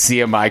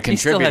CMI contributor. He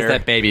still has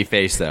that baby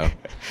face though.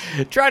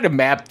 Try to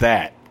map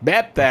that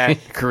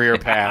career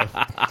path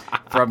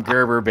from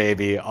Gerber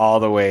baby all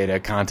the way to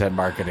content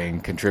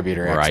marketing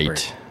contributor expert.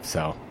 Right.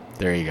 So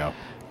there you go.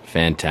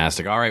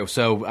 Fantastic. All right.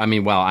 So,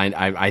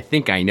 I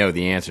think I know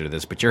the answer to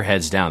this, but your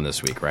head's down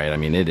this week, right? I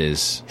mean, it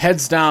is...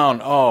 Heads down.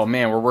 Oh,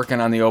 man, we're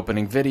working on the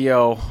opening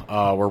video.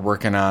 We're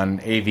working on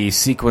AV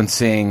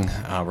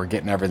sequencing. We're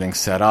getting everything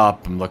set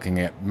up. I'm looking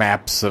at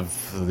maps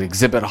of the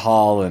exhibit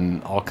hall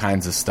and all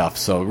kinds of stuff.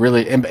 So,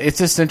 really, it's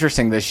just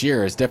interesting this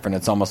year. It's different.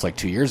 It's almost like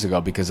 2 years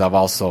ago because I've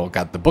also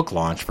got the book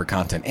launch for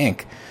Content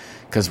Inc.,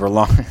 because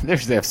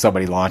if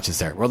somebody launches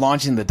there. We're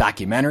launching the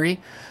documentary,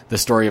 The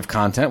Story of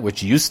Content,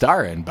 which you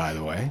star in, by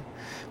the way,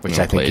 which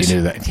I think you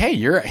knew that. Hey,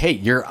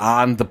 you're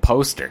on the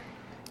poster.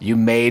 You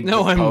made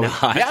No, I'm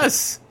not.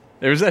 Yes.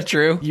 Is that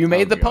true? You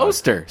made the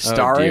poster,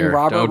 starring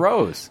Robert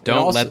Rose.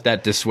 Don't let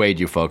that dissuade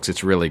you, folks.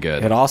 It's really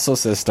good. It also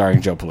says starring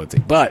Joe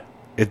Polizzi, but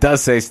it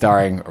does say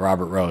starring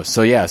Robert Rose.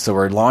 So, so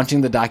we're launching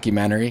the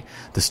documentary,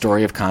 The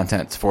Story of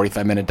Content. It's a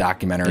 45-minute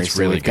documentary. It's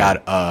really we've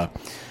got a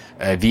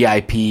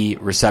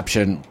VIP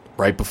reception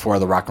right before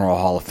the Rock and Roll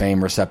Hall of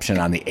Fame reception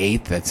on the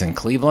 8th. That's in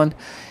Cleveland.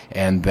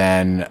 And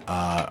then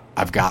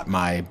I've got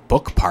my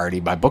book party.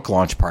 My book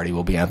launch party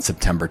will be on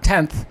September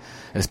 10th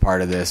as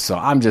part of this. So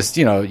I'm just,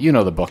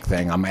 the book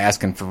thing. I'm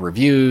asking for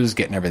reviews,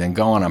 getting everything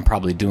going. I'm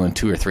probably doing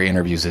 2 or 3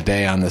 interviews a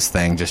day on this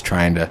thing, just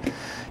trying to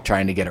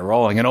get it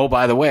rolling. And oh,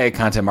 by the way,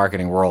 Content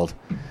Marketing World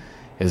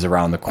is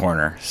around the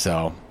corner.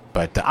 So,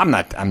 but I'm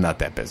not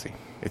that busy.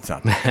 It's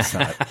not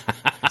that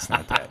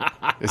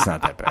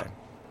bad.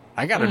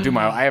 I got to do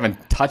I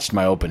haven't touched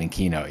my opening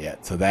keynote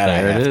yet, so that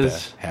I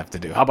have to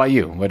do. How about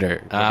you? What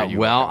are you?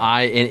 Well,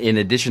 in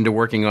addition to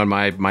working on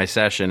my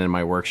session and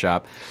my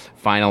workshop,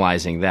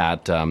 finalizing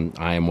that,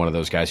 I am one of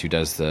those guys who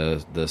does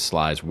the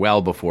slides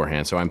well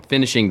beforehand. So I'm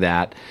finishing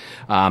that.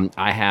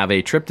 I have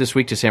a trip this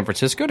week to San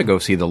Francisco to go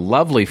see the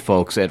lovely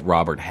folks at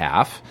Robert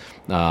Half,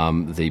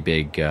 the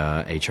big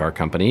HR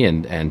company,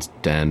 and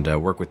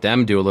work with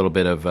them, do a little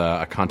bit of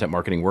a content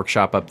marketing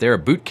workshop up there, a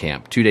boot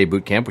camp, 2-day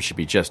boot camp, which should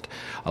be just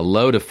a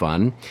load of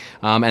fun.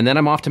 And then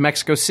I'm off to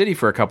Mexico City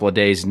for a couple of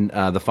days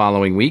the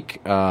following week,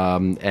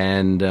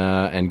 and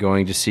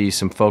going to see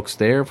some folks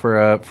there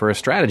for a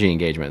strategy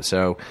engagement.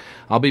 So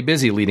I'll be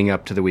busy leading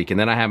up to the week, and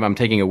then I'm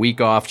taking a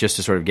week off just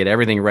to sort of get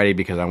everything ready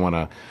because I want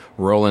to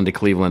roll into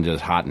Cleveland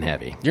just hot and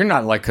heavy. You're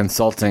not like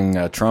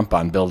consulting Trump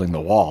on building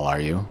the wall, are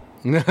you?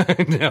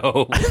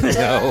 No.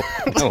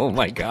 Oh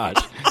my gosh,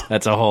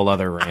 that's a whole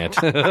other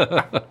rant. All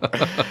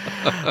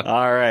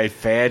right,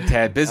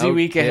 fantastic. Busy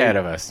week ahead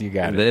of us. You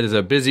got it. It is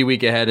a busy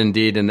week ahead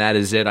indeed, and that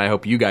is it. I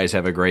hope you guys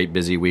have a great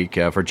busy week.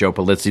 For Joe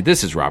Polizzi,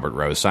 this is Robert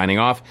Rose signing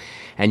off.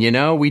 And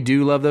we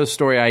do love those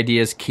story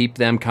ideas. Keep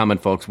them coming,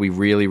 folks. We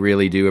really,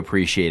 really do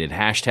appreciate it.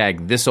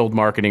 Hashtag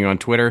ThisOldMarketing on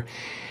Twitter.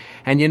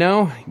 And,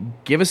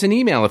 give us an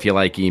email if you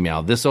like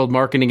email,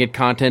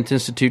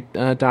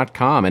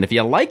 thisoldmarketing@contentinstitute.com. And if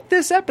you like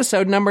this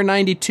episode, number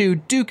 92,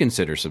 do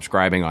consider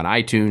subscribing on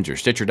iTunes or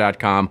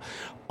Stitcher.com.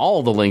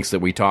 All the links that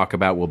we talk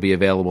about will be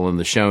available in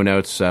the show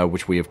notes,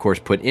 which we, of course,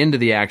 put into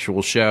the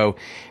actual show.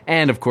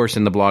 And, of course,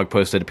 in the blog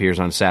post that appears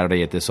on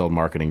Saturday at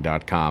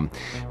thisoldmarketing.com.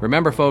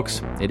 Remember,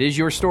 folks, it is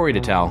your story to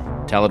tell.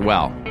 Tell it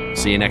well.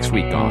 See you next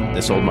week on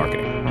This Old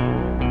Marketing.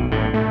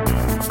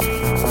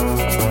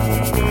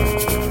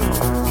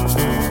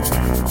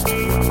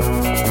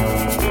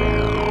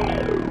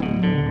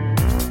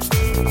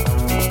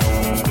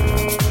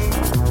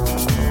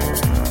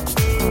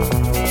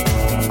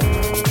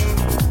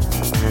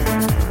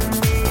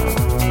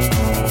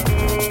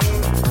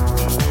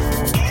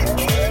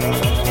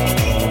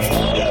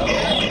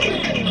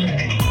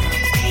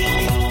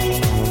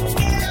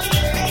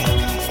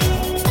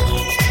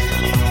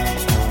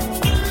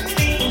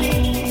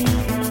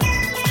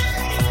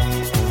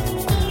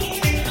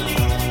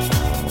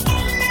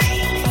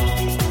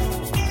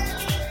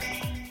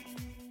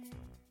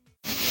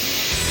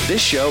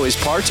 This show is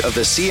part of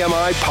the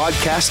CMI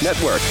Podcast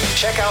Network.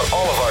 Check out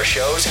all of our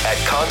shows at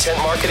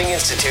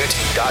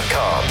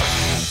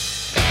ContentMarketingInstitute.com.